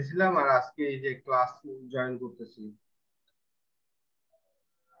নোটিশটা দিছিলাম, আর আজকে এই যে ক্লাস জয়েন করতেছি।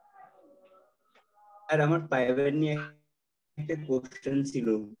 আর আমার প্রাইভেট নিয়ে একটা কোশ্চেন ছিল,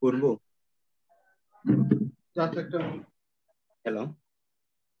 করব? জাস্ট একটা। হ্যালো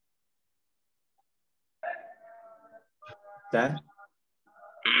স্যার,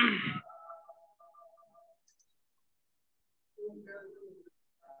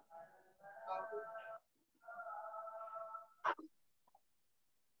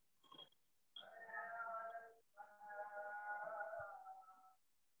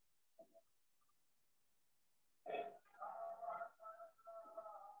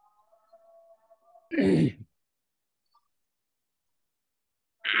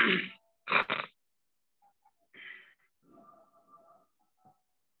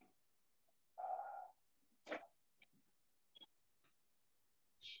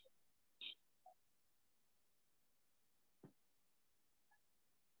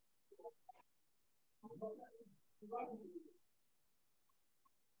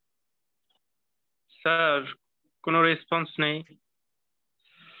 স্যার কোনো রেসপন্স নেই।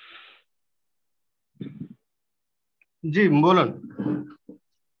 জি বলুন।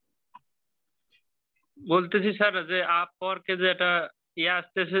 বলতেছি স্যার যে আপওয়ার্কে যে একটা ইয়ে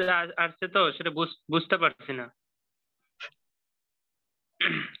আসতেছে, আসছে তো সেটা বুঝতে পারছি না।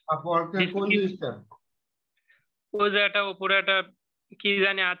 আপনার কোন জিনিসটা? ওই যে একটা উপরে একটা কি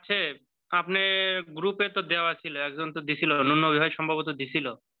জানি আছে, আপনি গ্রুপে তো দেওয়া ছিল, একজন তো দিছিল, নবী ভাই সম্ভবত দিছিল,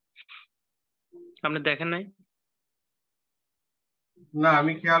 আপনি দেখেন নাই? না,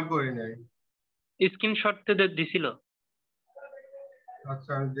 আমি খেয়াল করি নাই। স্ক্রিনশট দিছিল।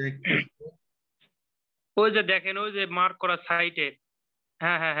 আচ্ছা, আমি দেখতেছি। ওই যে দেখেন, ওই যে মার্ক করা সাইটে।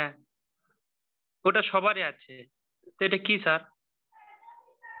 হ্যাঁ হ্যাঁ হ্যাঁ, ওটা সবারই আছে। তো এটা কি স্যার?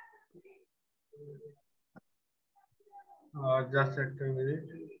 জাস্ট একটা মিনিট।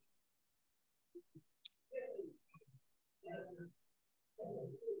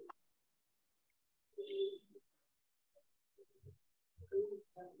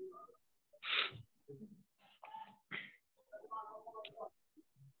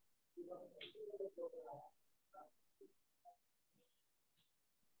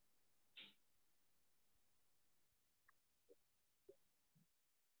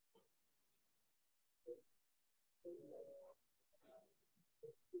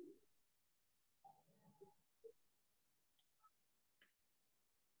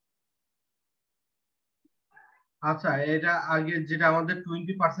 আচ্ছা, এটা আগে যেটা আমাদের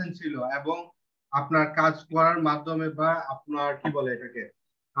 20% ছিল, এবং আপনার কাজ করার মাধ্যমে, বা আপনার কি বলে এটাকে,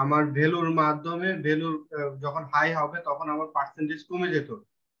 আমার ভ্যালুর মাধ্যমে, ভ্যালুর যখন হাই হবে তখন আমার পার্সেন্টেজ কমে যেত।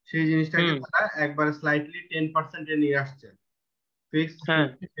 সেই জিনিসটাকে তারা একবারে স্লাইটলি 10%-এ নিয়ে আসছে। হ্যাঁ,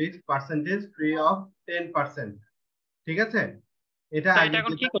 ফিক্সড পার্সেন্টেজ ফ্রি অফ 10%। ঠিক আছে? এটা তা আগে এটা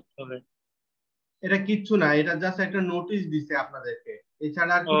এখন কি যেটা, করতে হবে? এটা কিচ্ছু না, এটা জাস্ট একটা নোটিশ দিছে আপনাদেরকে,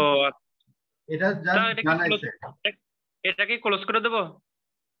 এছাড়া আর ও কিছু না। আচ্ছা, এটা তা জাস্ট জানাইছে। এটা কি ক্লোজ করে দেবো?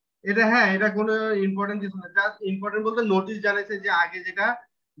 এটা, হ্যাঁ, এটা কোনো ইম্পর্টেন্ট কিছু না, জাস্ট ইম্পর্টেন্ট বলতে নোটিশ জানাইছে যে আগে যেটা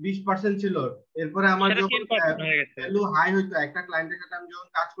 20% ছিল, এরপরে আমার সেটা যখন 10% হয়ে গেছে। ভ্যালু হাই হইতো, একটা ক্লায়েন্টের সাথে আমি যখন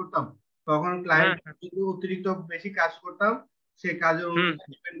কাজ করতাম, তখন হ্যাঁ ক্লায়েন্ট হ্যাঁ, যদি অতিরিক্ত বেশি কাজ করতাম, সেই কাজের হুম, অনুযায়ী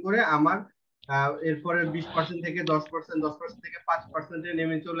ডিপেন্ড করে আমার এরপরে 20% থেকে 10%, 10% থেকে 5%-এ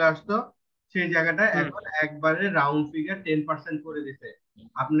নেমে চলে আসতো। সেই জায়গাটা হুম, এখন একবারে রাউন্ড ফিগার 10% করে দিছে।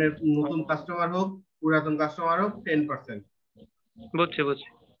 আপনার নতুন কাস্টমার হোক, পুরাতন কাস্টমার হোক, 10%। বুঝছি বুঝছি।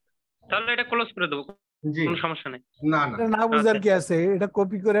 তাহলে এটা ক্লোজ করে দেবো। জি, কোনো সমস্যা নেই। না না এটা না বুঝার কি আছে, এটা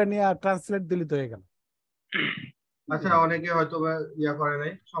কপি করে নিয়ে ট্রান্সলেট দিলে তো হয়ে গেল। আচ্ছা, অনেকে হয়তো বা ইয়া করে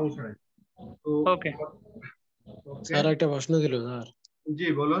নাই, সমস্যা নাই। তো ওকে ওকে, স্যার একটা প্রশ্ন ছিল স্যার। জি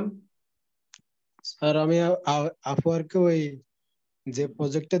বলুন। স্যার আমি আপওয়ার্কে ওই যে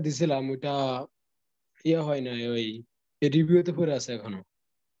প্রজেক্টটা দিছিলাম ওইটা ইয়ে হয় না, ওই রিভিউতে পড়ে আছে এখনো।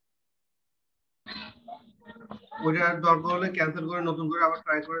 ওটা দরকার হলে ক্যান্সেল করে নতুন করে আবার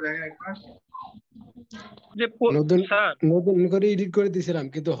ট্রাই করে দেখেন একবার। যে নতুন স্যার নতুন করে এডিট করে দিছিলাম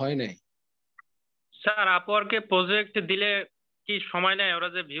কিন্তু হয় নাই। স্যার আপওয়ার্কে প্রজেক্ট দিলে কি সময় নেয়? ওরা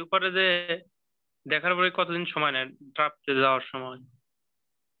যে ভিউ করে যে দেখার পরে কতদিন সময় নেয় ড্রাফটে যাওয়ার সময়?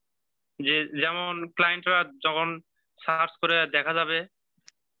 যে যেমন ক্লায়েন্টরা যখন সার্চ করে দেখা যাবে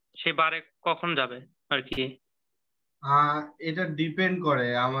সে বারে কখন যাবে আর কি? এটা ডিপেন্ড করে,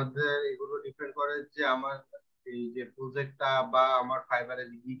 আমাদের এগুলো ডিপেন্ড করে যে আমার এই যে প্রজেক্টটা বা আমার ফাইবারের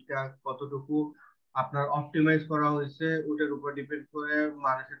লিডটা কতটুকু আপনার অপটিমাইজ করা হয়েছে, ওটার উপর ডিপেন্ড করে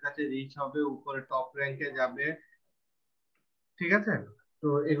মানুষের কাছে রিচ হবে, উপরে টপ র্যাঙ্কে যাবে। ঠিক আছে, তো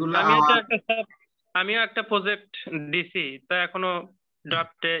এগুলো আমিও একটা প্রজেক্ট দিছি, তা এখনো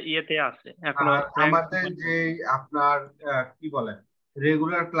ড্রাফটে ইয়েতে আছে, এখনো আর আমাদের যে আপনার কি বলে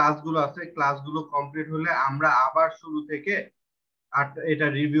রেগুলার ক্লাসগুলো আছে, ক্লাসগুলো কমপ্লিট হলে আমরা আবার শুরু থেকে এটা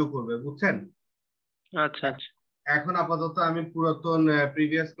রিভিউ করবে, বুঝছেন? আচ্ছা আচ্ছা এখন আপাতত আমি পুরাতন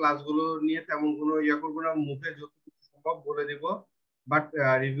প্রিভিয়াস ক্লাসগুলো নিয়ে তেমন কোনো ইয়ে করবো না, মুখে যতটুকু সম্ভব বলে দিব, বাট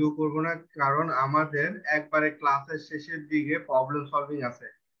রিভিউ করব না, কারণ আমাদের একবারে ক্লাসের শেষের দিকে প্রবলেম সলভিং আছে।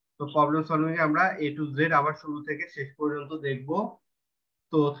 তো প্রবলেম সলভিং এ আমরা এ টু জেড আবার শুরু থেকে শেষ পর্যন্ত দেখব।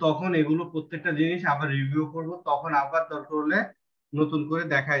 তো তখন এগুলো প্রত্যেকটা জিনিস আবার রিভিউ করব, তখন আবার দরকার হলে নতুন করে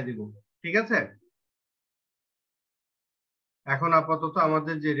দেখাই দিব। ঠিক আছে, এখন আপাতত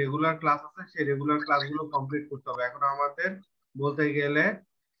আমাদের যে রেগুলার ক্লাস আছে সেই রেগুলার ক্লাসগুলো কমপ্লিট করতে হবে। এখন আমাদের বলতে গেলে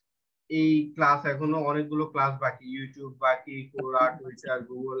এই ক্লাস এখনো অনেকগুলো ক্লাস বাকি, ইউটিউব বাকি, কোরা, টুইটার,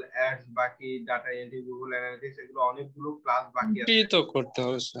 গুগল অ্যাডস বাকি, ডাটা এন্ট্রি, গুগল অ্যানালিটিক্স, এগুলো অনেকগুলো ক্লাস বাকি আছে। তো করতে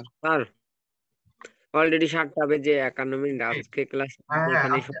হবে স্যার। স্যার অলরেডি 7টা বেজে 51 মিনিট, আজকে ক্লাস হ্যাঁ হ্যাঁ,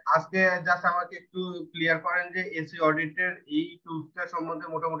 এখানে আজকে জাস্ট আমাকে একটু ক্লিয়ার করেন যে এসি অডিটের এই টুলসটা সম্বন্ধে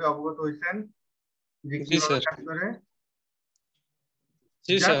মোটামুটি অবগত হয়েছেন যে জি কিভাবে স্যার। কাজ করে?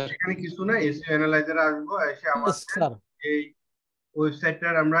 জি জাস্ট স্যার। এখানে কিছু না, এসিও অ্যানালাইজার আসবো, এসে আমাদের স্যার এই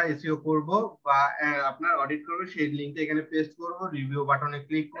ওয়েবসাইটটার আমরা এসইও করব বা আপনার অডিট করব, সেই লিংকটা এখানে পেস্ট করব, রিভিউ বাটনে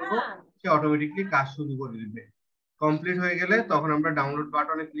ক্লিক করব, সে অটোমেটিকলি কাজ শুরু করে দিবে। কমপ্লিট হয়ে গেলে তখন আমরা ডাউনলোড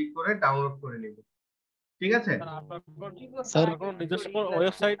বাটনে ক্লিক করে ডাউনলোড করে নেব। ঠিক আছে স্যার কোনো নিজস্ব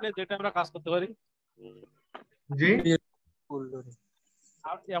ওয়েবসাইট নেই যেটা আমরা কাজ করতে পারি? জি,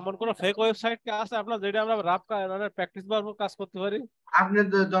 আর এমন কোনো ফেক ওয়েবসাইট কি আছে আপনার যেটা আমরা রাফ প্র্যাকটিস বা কাজ করতে পারি? আপনি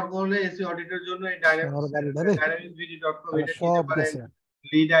দরকার হলে এসি অডিটের জন্য এই dynamicsvd.com এটা নিতে সব পারেন, গেছে,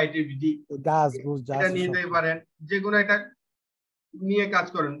 লিড আইটিভিডি গাছ গুছ যা এটা আছে নিয়ে সব। যেতে পারেন, যে কোনো একটা নিয়ে কাজ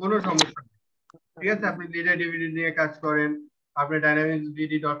করেন, কোনো সমস্যা নেই। ঠিক আছে, আপনি লিড আইটিভিডি নিয়ে কাজ করেন, আপনি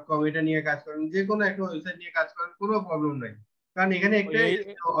dynamicsvd.com এটা নিয়ে কাজ করেন, যে কোনো একটা ওয়েবসাইট নিয়ে কাজ করেন, কোনো প্রবলেম নাই। কারণ এখানে একটা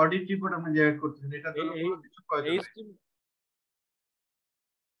অডিট রিপোর্ট আপনি জেনারেট করতেছেন, এটার জন্য কোনো কিছু প্রয়োজন নেই।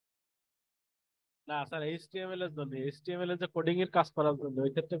 না স্যার, এইচটিএমএল এর জন্য, এইচটিএমএল এর যে কোডিং এর কাজ করার জন্য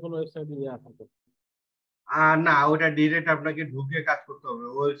ওই ক্ষেত্রে কোনো ওয়েবসাইট নিয়ে আসতে? না, ওটা ডিরেক্ট আপনাকে ঢুকে কাজ করতে হবে,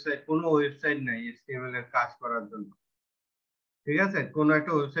 ওয়েবসাইট, কোনো ওয়েবসাইট নাই HTML এর কাজ করার জন্য। ঠিক আছে, কোনো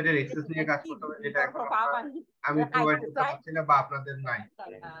একটা ওয়েবসাইটের অ্যাক্সেস নিয়ে কাজ করতে হবে, যেটা এখন আমি প্রোভাইড করতে পারছি না বা আপনাদের নাই।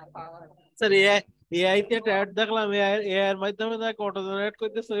 স্যার এআই তে একটা অ্যাড দেখলাম, এআই এর মাধ্যমে তাকে অটো জেনারেট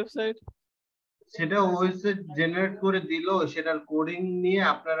করতেছে ওয়েবসাইট। সেটা ওয়েবসাইট জেনারেট করে দিলেও সেটার কোডিং নিয়ে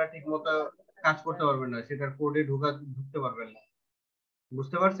আপনারা ঠিকমতো কাজ করতে পারবেন না, সেটার কোডে ঢুকতে পারবেন না,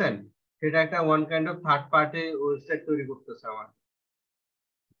 বুঝতে পারছেন? সেটা একটা one kind of third party website তৈরি করতেছে আমার।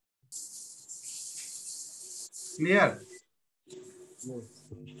 ক্লিয়ার?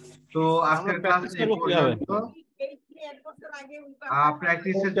 তো আজকের ক্লাস এই পর্যন্ত।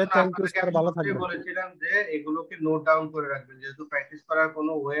 প্র্যাকটিসের জন্য আপনাদেরকে আমি শুরুতেই বলেছিলাম যে এগুলোকে নোট ডাউন করে রাখবেন, যেহেতু প্র্যাকটিস করার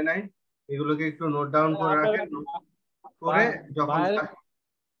কোনো ওয়ে নাই, এগুলোকে একটু নোট ডাউন করে রাখেন, করে যখন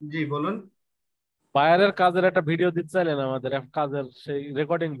জি বলুন। বাইরের কাজের একটা ভিডিও দিতে চাইলেন আমাদের, কাজের সেই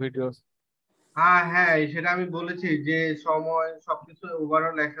রেকর্ডিং ভিডিও। হ্যাঁ, সেটা আমি বলেছি যে সময় সবকিছু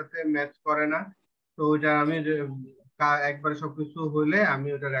ওভারঅল একসাথে ম্যাচ করে না, তো ওটা আমি একবারে সবকিছু হইলে আমি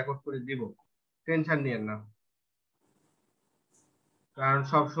ওটা রেকর্ড করে দিব, টেনশন নিয়েন না। কারণ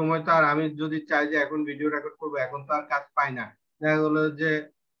সব সময় তো আর আমি যদি চাই যে এখন ভিডিও রেকর্ড করবো, এখন তো আর কাজ পাই না, দেখা গেলো যে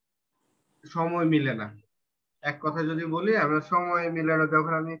সময় মিলে না। এক কথা যদি বলি, আমরা সময় মিলে না,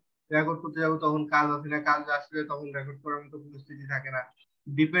 যখন আমি রেকর্ড করতে যাবো তখন কাজ আসে না, কাজ আসলে তখন রেকর্ড করার মতো পরিস্থিতি থাকে না,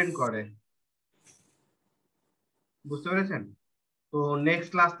 ডিপেন্ড করে, বুঝতে পেরেছেন? তো নেক্সট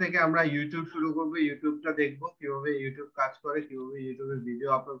ক্লাস থেকে আমরা ইউটিউব শুরু করব, ইউটিউবটা দেখবো কিভাবে ইউটিউব কাজ করে, কিভাবে ইউটিউবে ভিডিও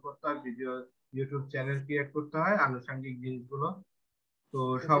আপলোড করতে হয়, ইউটিউব চ্যানেল ক্রিয়েট করতে হয়, আনুষঙ্গিক জিনিসগুলো। তো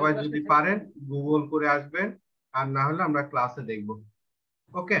সবাই যদি পারেন গুগল করে আসবেন, আর না হলে আমরা ক্লাসে দেখবো।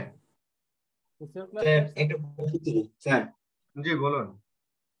 ওকে স্যার একটা প্রশ্ন ছিল স্যার। জি বলুন।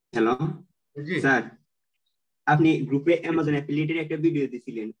 হ্যালো জি স্যার, আপনি গ্রুপে অ্যামাজন অ্যাফিলিয়েটের একটা ভিডিও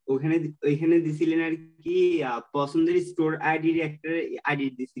দিছিলেন, ওইখানে দিছিলেন আর কি পছন্দের স্টোর আইডির একটা আইডি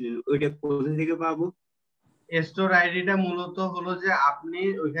দিছিলেন, ওইটা কোথা থেকে পাবো? স্টোর আইডিটা মূলত হলো যে আপনি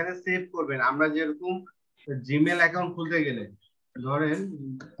ওইখানে সেভ করবেন। আমরা যেরকম জিমেল অ্যাকাউন্ট খুলতে গেলে, ধরেন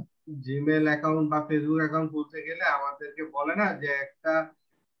জিমেল অ্যাকাউন্ট বা ফেসবুক অ্যাকাউন্ট খুলতে গেলে আমাদেরকে বলে না যে একটা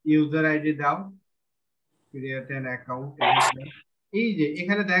ইউজার আইডি দাও, ক্রিয়েট অ্যান অ্যাকাউন্ট। এই যে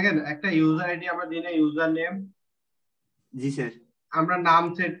এখানে দেখেন একটা ইউজার আইডি আমরা দিই না, ইউজার নেম। জি স্যার। আমরা নাম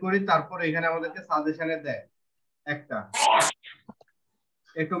সেট করি, তারপর এখানে আমাদেরকে সাজেশনে দেয় একটা।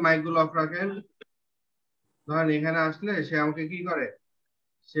 একটু মাইকগুলো অফ রাখেন। ধরেন এখানে আসলে সে আমাকে কি করে,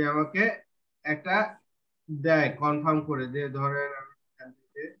 সে আমাকে একটা দেয় কনফার্ম করে দিয়ে, ধরেন আমি এখান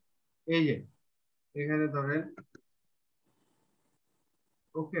থেকে এই যে এখানে ধরেন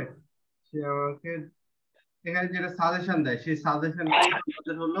ওকে, সে আমাকে এখানে যেটা সাজেশন দেয় সেই সাজেশনটাই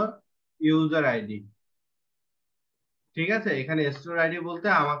আমাদের হলো ইউজার আইডি। ঠিক আছে, এখানে স্টোর আইডি বলতে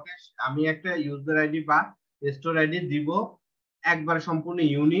আমাকে, আমি একটা ইউজার আইডি বা স্টোর আইডি দিব একবার সম্পূর্ণ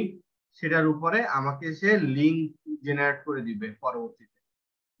ইউনিক, সেটার উপরে আমাকে সে লিংক জেনারেট করে দিবে পরবর্তীতে।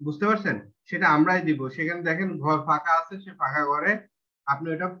 বুঝতে পারছেন? সেটা আমরাই দিব। সেখানে দেখেন ঘর ফাঁকা আছে, সে ফাঁকা ঘরে আপনি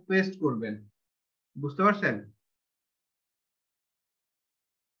ওটা পেস্ট করবেন। বুঝতে পারছেন?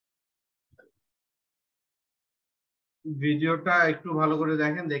 ভিডিওটা একটু ভালো করে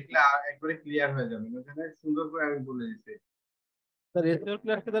দেখেন, দেখলে একবারে ক্লিয়ার হয়ে যাবে। ওখানে সুন্দর করে আমি বলে দিচ্ছি। স্যার এসইও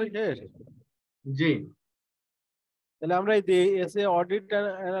ক্লাসটা তাহলে শেষ? জি তাহলে আমরা এই এসএ অডিট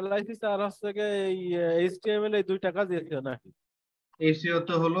অ্যানালাইসিস আর হচ্ছে এই এইচটিএমএল এই দুইটা কাজ এসইও নাকি? এসইও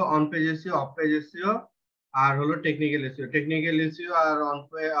তো হলো on page SEO, of page SEO, আর হলো technical SEO. Technical SEO R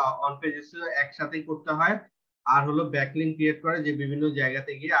on page SEO একসাথেই করতে হয়। আর হলো ব্যাকলিংক ক্রিয়েট করে, যে বিভিন্ন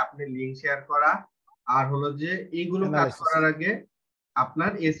জায়গাতে গিয়ে আপনি লিংক শেয়ার করা। আর হলো যে এইগুলো কাজ করার আগে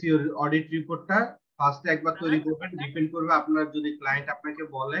আপনার এসইও অডিট রিপোর্টটা ফার্স্টে একবার তৈরি করবেন। ডিপেন্ড করবে আপনার যদি ক্লায়েন্ট আপনাকে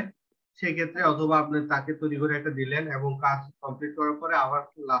বলে সেক্ষেত্রে, অথবা আপনি তাকে তৈরি করে একটা দিলেন এবং কাজ কমপ্লিট করার পরে আবার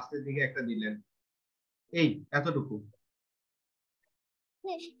লাস্টের দিকে একটা দিলেন। এই এতটুকু।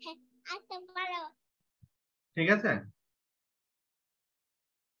 ঠিক আছে।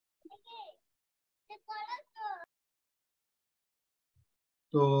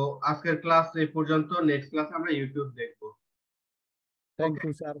 তো আজকের ক্লাস এই পর্যন্ত। নেক্সট ক্লাসে আমরা ইউটিউব দেখবো। Thank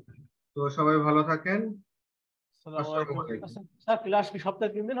you sir. তো সবাই ভালো থাকেন। আসসালামু আলাইকুম। স্যার ক্লাস কি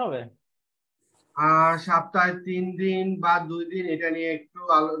সপ্তাহে 3 দিন হবে? সপ্তাহে 3 দিন বা 2 দিন, এটা নিয়ে একটু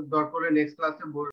দরকারে নেক্সট ক্লাসে